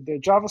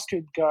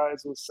JavaScript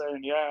guys who are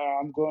saying, yeah,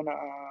 I'm gonna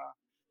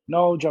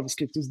no,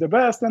 JavaScript is the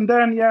best. And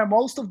then yeah,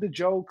 most of the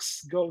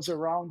jokes goes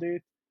around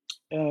it.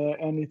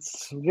 And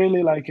it's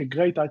really like a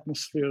great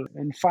atmosphere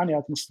and funny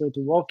atmosphere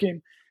to work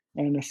in,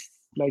 and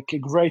like a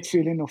great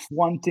feeling of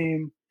one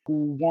team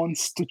who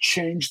wants to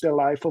change the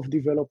life of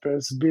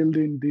developers,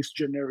 building this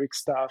generic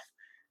stuff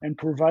and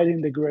providing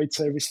the great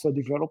service for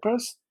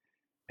developers.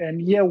 And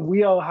yeah,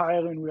 we are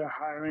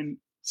hiring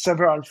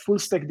several full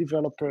stack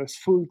developers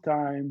full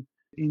time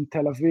in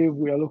Tel Aviv.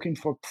 We are looking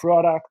for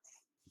product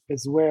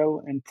as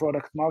well and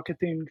product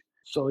marketing.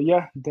 So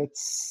yeah,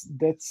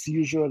 that's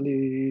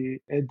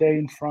usually a day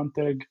in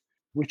Fronteg,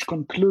 which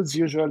concludes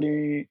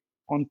usually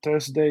on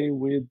Thursday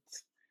with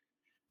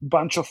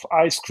bunch of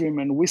ice cream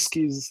and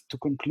whiskeys to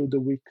conclude the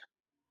week.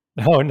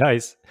 Oh,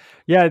 nice.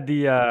 Yeah,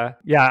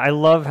 yeah, I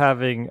love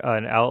having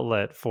an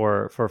outlet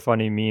for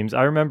funny memes.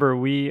 I remember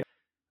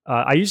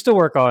I used to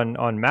work on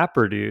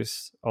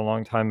MapReduce a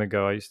long time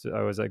ago.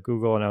 I was at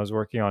Google and I was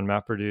working on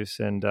MapReduce,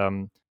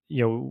 and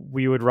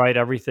we would write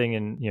everything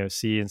in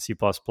C and C++.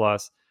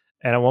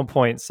 And at one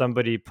point,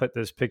 somebody put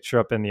this picture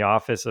up in the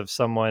office of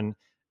someone.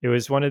 It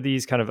was one of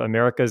these kind of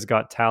America's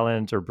Got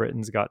Talent or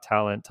Britain's Got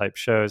Talent type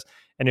shows,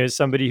 and it was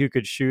somebody who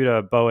could shoot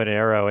a bow and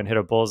arrow and hit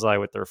a bullseye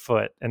with their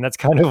foot, and that's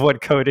kind of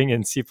what coding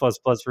in C++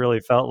 really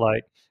felt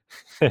like.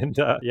 And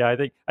yeah, I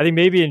think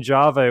maybe in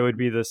Java it would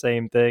be the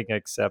same thing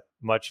except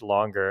much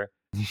longer.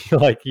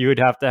 Like you would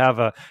have to have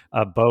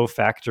a bow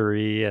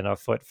factory and a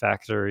foot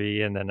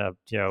factory and then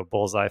a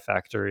bullseye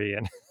factory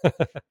and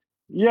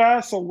Yeah,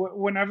 so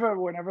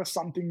whenever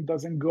something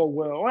doesn't go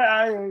well,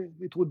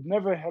 it would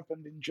never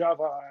happen in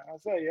Java. I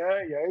say,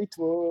 yeah, it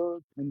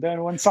would. And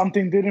then when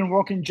something didn't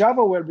work in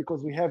Java well,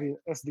 because we have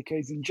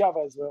SDKs in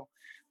Java as well.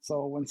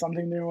 So when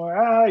something didn't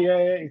work, yeah,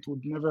 it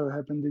would never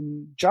happen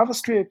in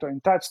JavaScript or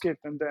in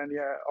TypeScript. And then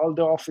all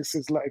the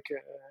offices like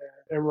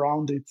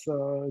around it.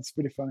 So it's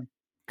pretty funny.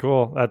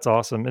 Cool. That's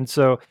awesome. And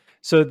so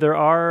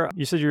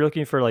you said you're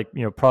looking for like,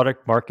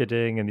 product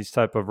marketing and these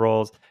type of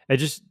roles. And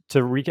just to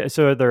recap,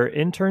 so are there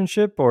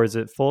internship or is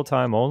it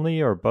full-time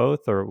only or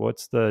both, or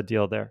what's the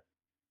deal there?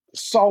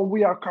 So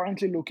we are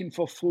currently looking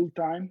for full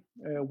time.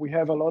 We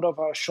have a lot of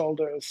our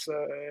shoulders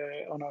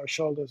on our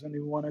shoulders, and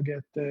we want to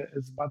get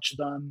as much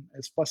done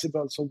as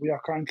possible. So we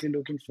are currently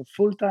looking for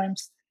full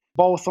times,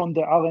 both on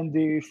the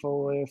R&D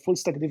for full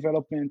stack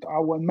development.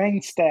 Our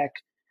main stack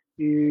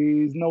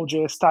is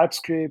Node.js,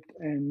 TypeScript,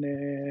 and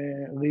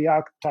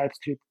React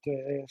TypeScript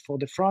for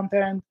the front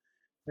end.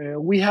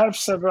 We have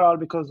several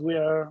because we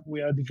are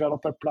a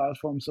developer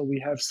platform, so we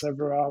have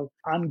several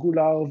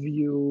Angular,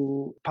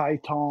 Vue,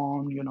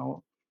 Python,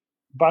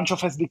 bunch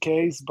of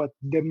SDKs, but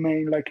the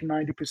main like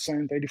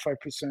 90%,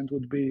 85%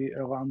 would be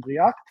around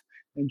React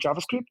and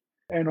JavaScript.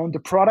 And on the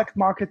product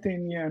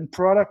marketing and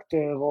product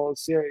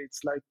roles,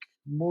 it's like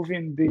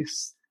moving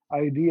these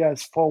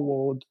ideas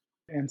forward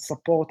and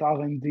support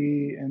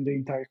R&D and the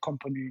entire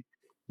company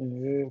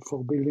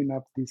for building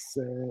up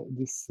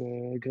this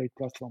great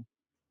platform.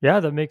 Yeah,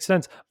 that makes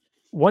sense.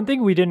 One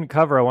thing we didn't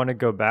cover, I want to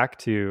go back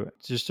to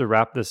just to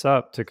wrap this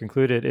up to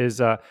conclude it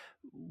is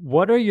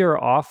what are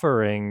your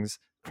offerings,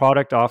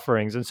 product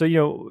offerings? And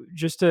so,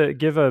 just to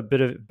give a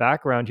bit of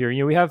background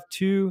here, we have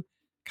two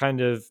kind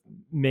of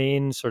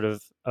main sort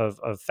of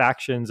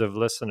factions of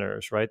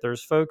listeners, right?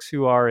 There's folks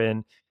who are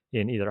in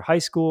either high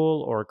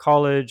school or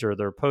college or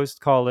they're post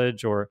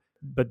college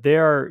but they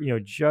are,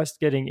 just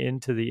getting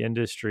into the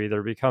industry.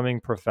 They're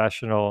becoming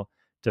professional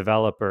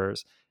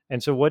developers.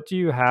 And so what do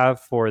you have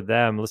for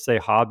them, let's say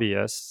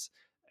hobbyists,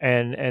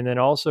 and then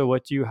also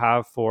what do you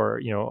have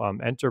for,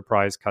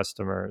 enterprise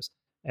customers,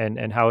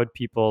 and how would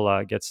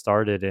people get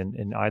started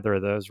in either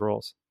of those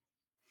roles?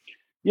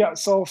 Yeah,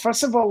 so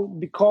first of all,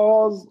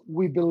 because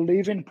we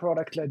believe in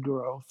product-led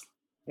growth,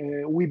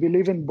 we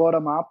believe in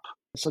bottom-up.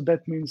 So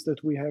that means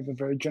that we have a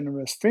very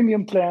generous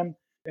freemium plan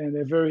and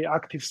a very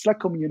active Slack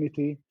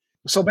community.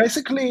 So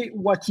basically,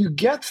 what you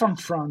get from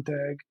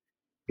Fronteg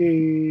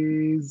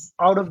is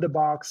out of the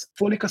box,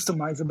 fully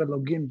customizable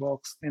login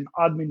box and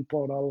admin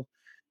portal,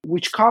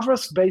 which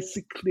covers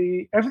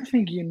basically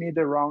everything you need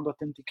around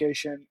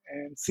authentication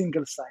and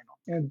single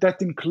sign-on. And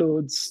that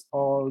includes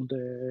all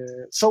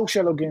the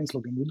social logins,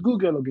 login with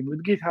Google, login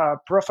with GitHub,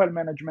 profile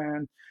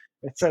management,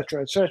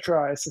 etc.,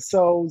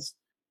 SSOs.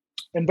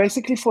 And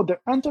basically for the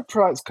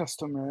enterprise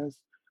customers,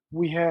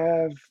 we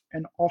have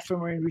an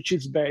offering which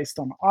is based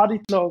on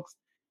audit logs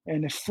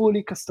and a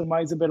fully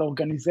customizable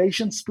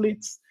organization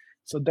splits.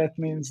 So that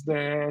means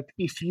that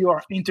if you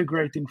are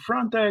integrating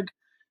Fronteg,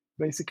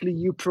 basically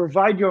you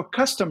provide your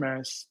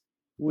customers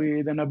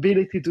with an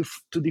ability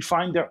to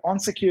define their own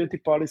security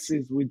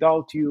policies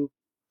without you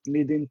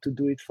needing to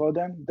do it for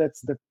them.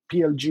 That's the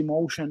PLG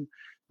motion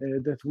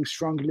that we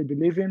strongly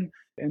believe in,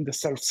 and the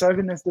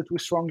self-serviceness that we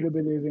strongly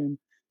believe in,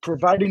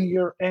 providing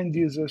your end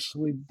users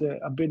with the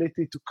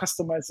ability to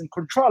customize and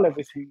control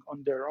everything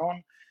on their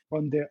own,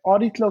 on the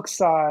audit log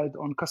side,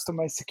 on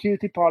customized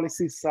security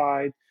policy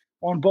side,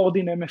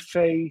 onboarding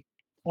MFA,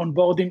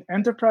 onboarding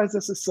enterprise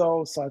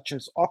SSO such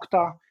as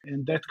Okta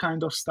and that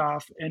kind of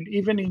stuff, and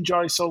even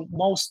Enjoy. So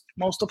most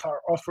of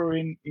our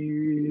offering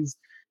is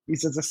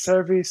as a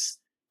service.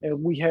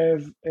 We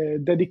have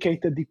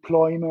dedicated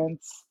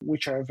deployments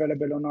which are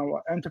available on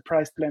our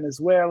enterprise plan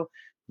as well,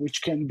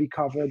 which can be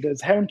covered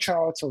as Helm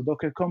charts or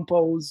Docker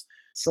Compose.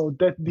 So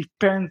that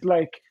depends,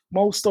 like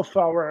most of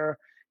our,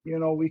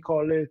 we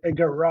call it a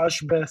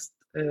garage-based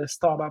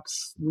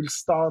startups will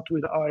start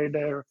with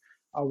either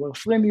our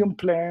freemium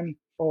plan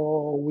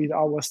or with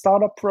our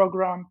startup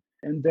program,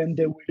 and then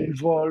they will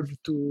evolve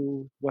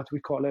to what we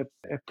call a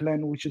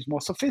plan which is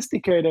more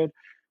sophisticated,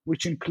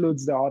 which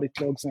includes the audit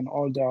logs and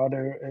all the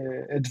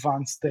other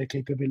advanced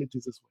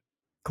capabilities as well.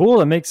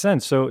 Cool. It makes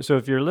sense. So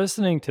if you're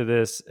listening to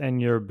this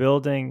and you're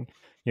building,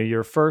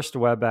 your first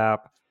web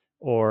app,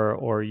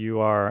 or you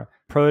are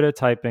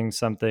prototyping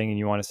something and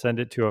you want to send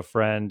it to a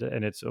friend,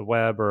 and it's a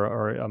web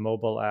or a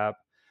mobile app,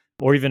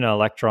 or even an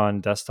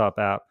Electron desktop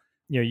app,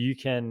 you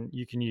can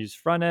use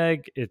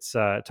FrontEgg. It's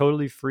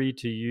totally free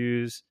to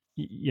use,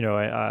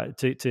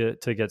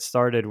 to get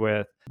started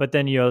with. But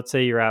then, let's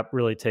say your app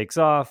really takes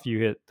off, you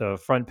hit the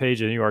front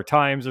page of the New York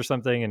Times or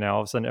something, and now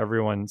all of a sudden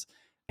everyone's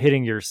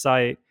hitting your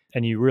site,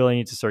 and you really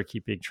need to start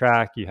keeping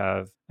track. You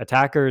have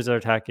attackers that are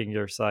attacking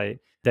your site.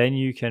 Then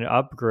you can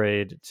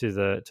upgrade to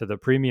the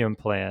premium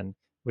plan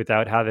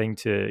without having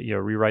to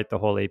rewrite the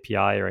whole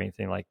API or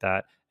anything like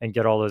that, and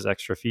get all those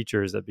extra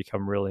features that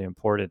become really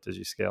important as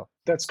you scale.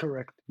 That's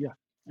correct. Yeah.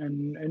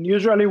 And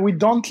usually we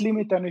don't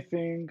limit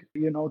anything,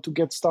 to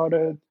get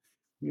started.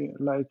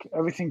 Like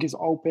everything is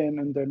open,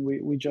 and then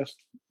we just,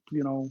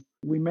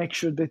 we make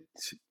sure that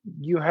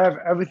you have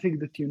everything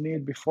that you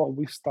need before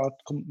we start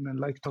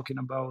talking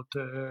about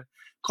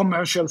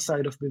commercial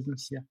side of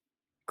business. Yeah.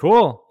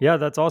 Cool. Yeah,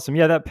 that's awesome.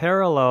 Yeah, that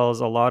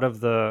parallels a lot of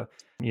the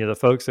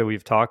folks that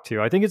we've talked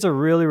to. I think it's a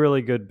really,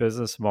 really good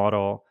business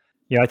model.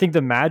 I think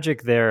the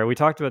magic there, we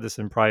talked about this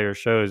in prior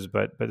shows,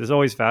 but this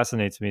always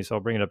fascinates me, so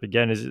I'll bring it up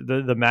again, is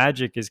the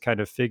magic is kind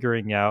of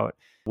figuring out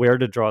where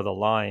to draw the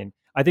line.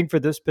 I think for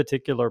this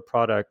particular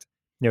product,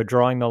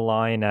 drawing the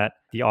line at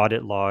the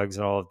audit logs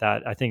and all of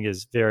that, I think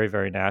is very,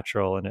 very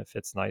natural, and it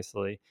fits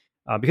nicely.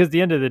 Because at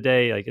the end of the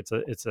day, like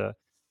it's a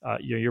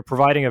you're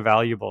providing a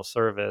valuable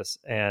service,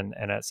 and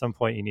at some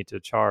point you need to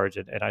charge.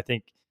 And I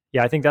think,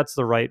 I think that's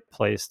the right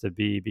place to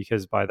be,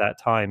 because by that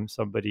time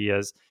somebody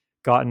has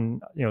gotten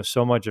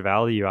so much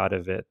value out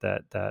of it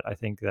that I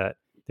think that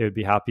they would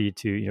be happy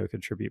to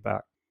contribute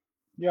back.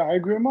 Yeah, I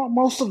agree.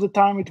 Most of the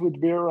time it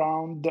would be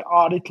around the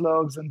audit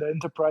logs and the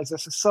enterprise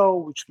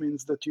SSO, which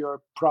means that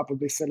you're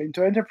probably selling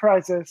to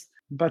enterprises.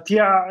 But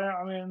yeah,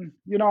 I mean,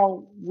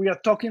 we are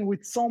talking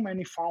with so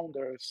many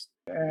founders,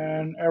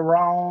 and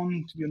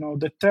around,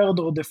 the third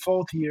or the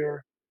fourth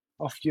year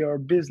of your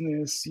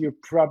business, you're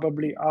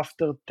probably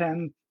after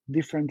 10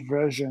 different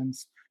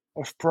versions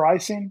of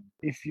pricing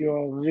if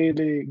you're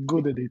really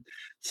good at it.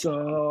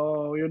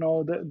 So,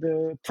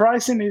 the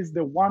pricing is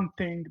the one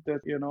thing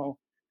that,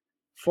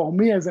 for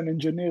me as an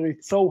engineer,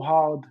 it's so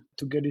hard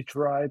to get it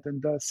right.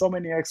 And there are so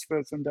many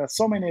experts and there are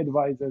so many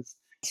advisors,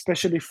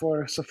 especially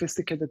for a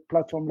sophisticated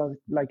platform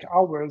like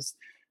ours.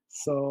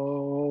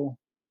 So,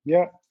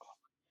 yeah.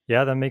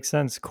 Yeah, that makes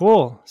sense.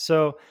 Cool.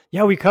 So,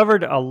 yeah, we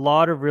covered a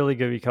lot of really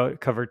good. We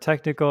covered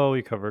technical,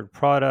 we covered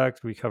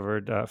product, we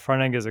covered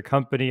front end as a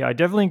company. I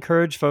definitely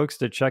encourage folks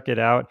to check it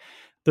out.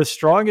 The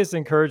strongest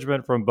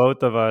encouragement from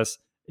both of us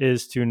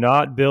is to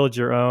not build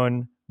your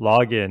own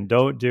login.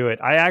 Don't do it.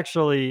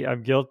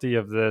 I'm guilty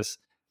of this.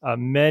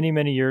 Many,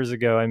 many years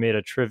ago, I made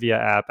a trivia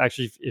app.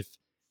 Actually, if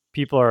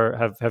people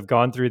have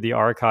gone through the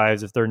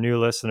archives, if they're new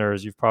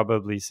listeners, you've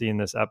probably seen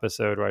this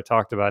episode where I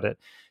talked about it.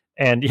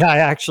 And yeah, I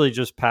actually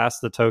just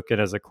passed the token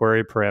as a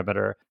query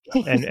parameter.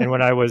 And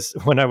when I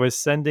was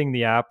sending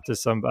the app to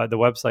the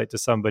website to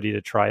somebody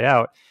to try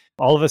out,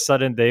 all of a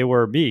sudden they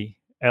were me.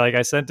 And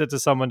I sent it to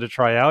someone to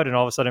try out, and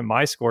all of a sudden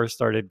my score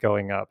started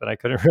going up, and I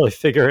couldn't really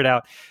figure it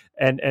out.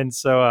 And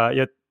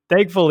so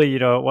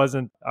thankfully, I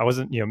wasn't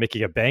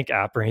making a bank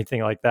app or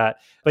anything like that.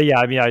 But yeah,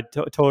 I mean, I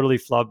totally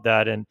flubbed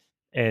that. And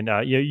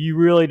you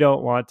really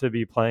don't want to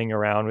be playing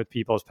around with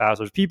people's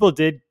passwords. People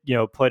did,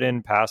 put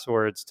in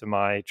passwords to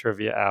my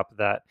trivia app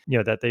that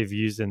they've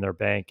used in their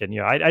bank, and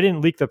I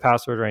didn't leak the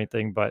password or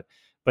anything, but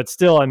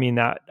still, I mean,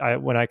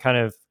 when I kind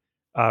of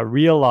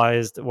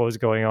realized what was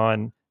going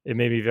on, it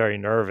made me very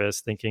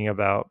nervous thinking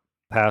about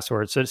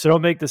passwords. So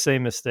don't make the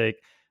same mistake.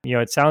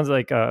 It sounds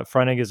like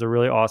FrontEgg is a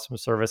really awesome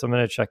service. I'm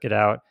going to check it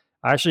out.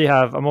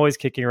 I'm always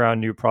kicking around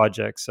new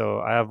projects, so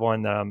I have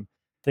one that I'm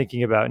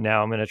thinking about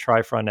now. I'm going to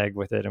try FrontEgg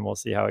with it, and we'll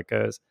see how it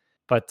goes.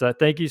 But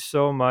thank you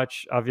so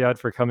much, Aviad,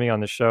 for coming on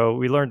the show.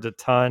 We learned a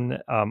ton.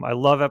 I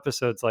love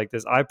episodes like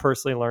this. I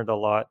personally learned a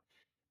lot,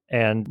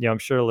 and I'm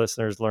sure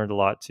listeners learned a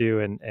lot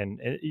too.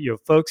 And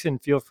folks can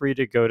feel free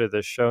to go to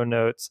the show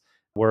notes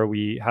where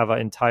we have an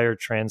entire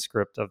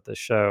transcript of the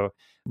show.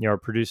 Our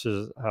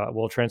producers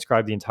will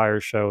transcribe the entire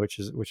show,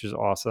 which is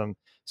awesome.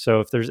 So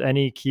if there's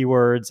any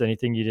keywords,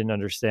 anything you didn't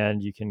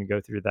understand, you can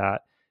go through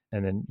that,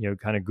 and then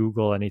kind of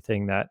Google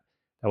anything that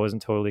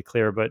wasn't totally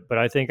clear. But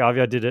I think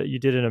Aviad you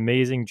did an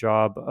amazing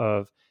job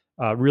of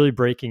really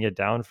breaking it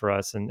down for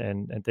us.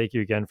 And thank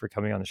you again for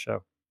coming on the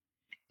show.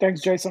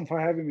 Thanks, Jason, for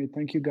having me.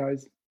 Thank you,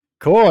 guys.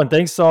 Cool. And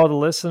thanks to all the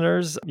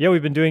listeners. Yeah,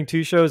 we've been doing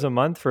 2 shows a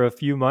month for a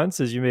few months,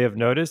 as you may have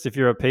noticed. If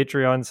you're a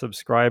Patreon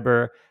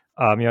subscriber,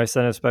 I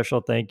send a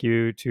special thank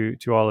you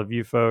to all of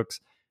you folks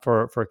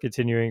for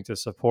continuing to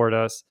support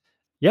us.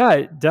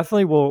 Yeah,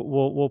 definitely.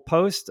 We'll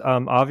post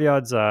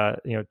Aviad's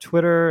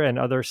Twitter and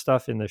other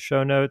stuff in the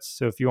show notes.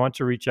 So if you want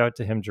to reach out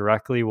to him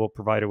directly, we'll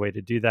provide a way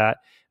to do that.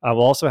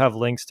 We'll also have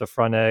links to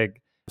FrontEgg,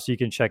 so you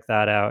can check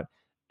that out.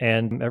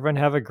 And everyone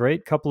have a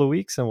great couple of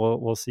weeks, and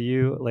we'll see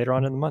you later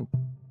on in the month.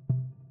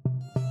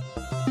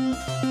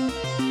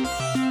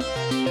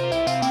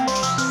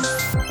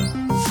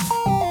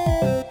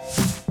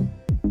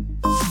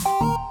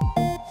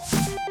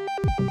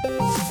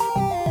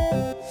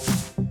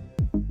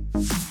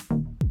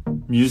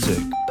 Music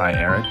by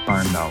Eric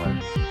Barndollar.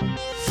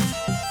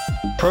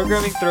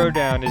 Programming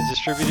Throwdown is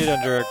distributed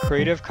under a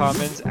Creative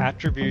Commons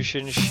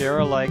Attribution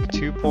Share-alike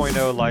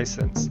 2.0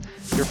 license.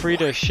 You're free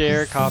to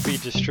share, copy,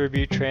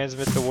 distribute,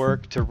 transmit the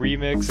work, to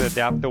remix,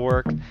 adapt the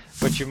work,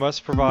 but you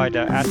must provide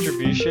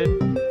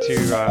attribution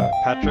to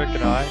Patrick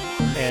and I,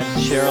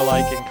 and share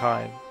alike in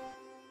kind.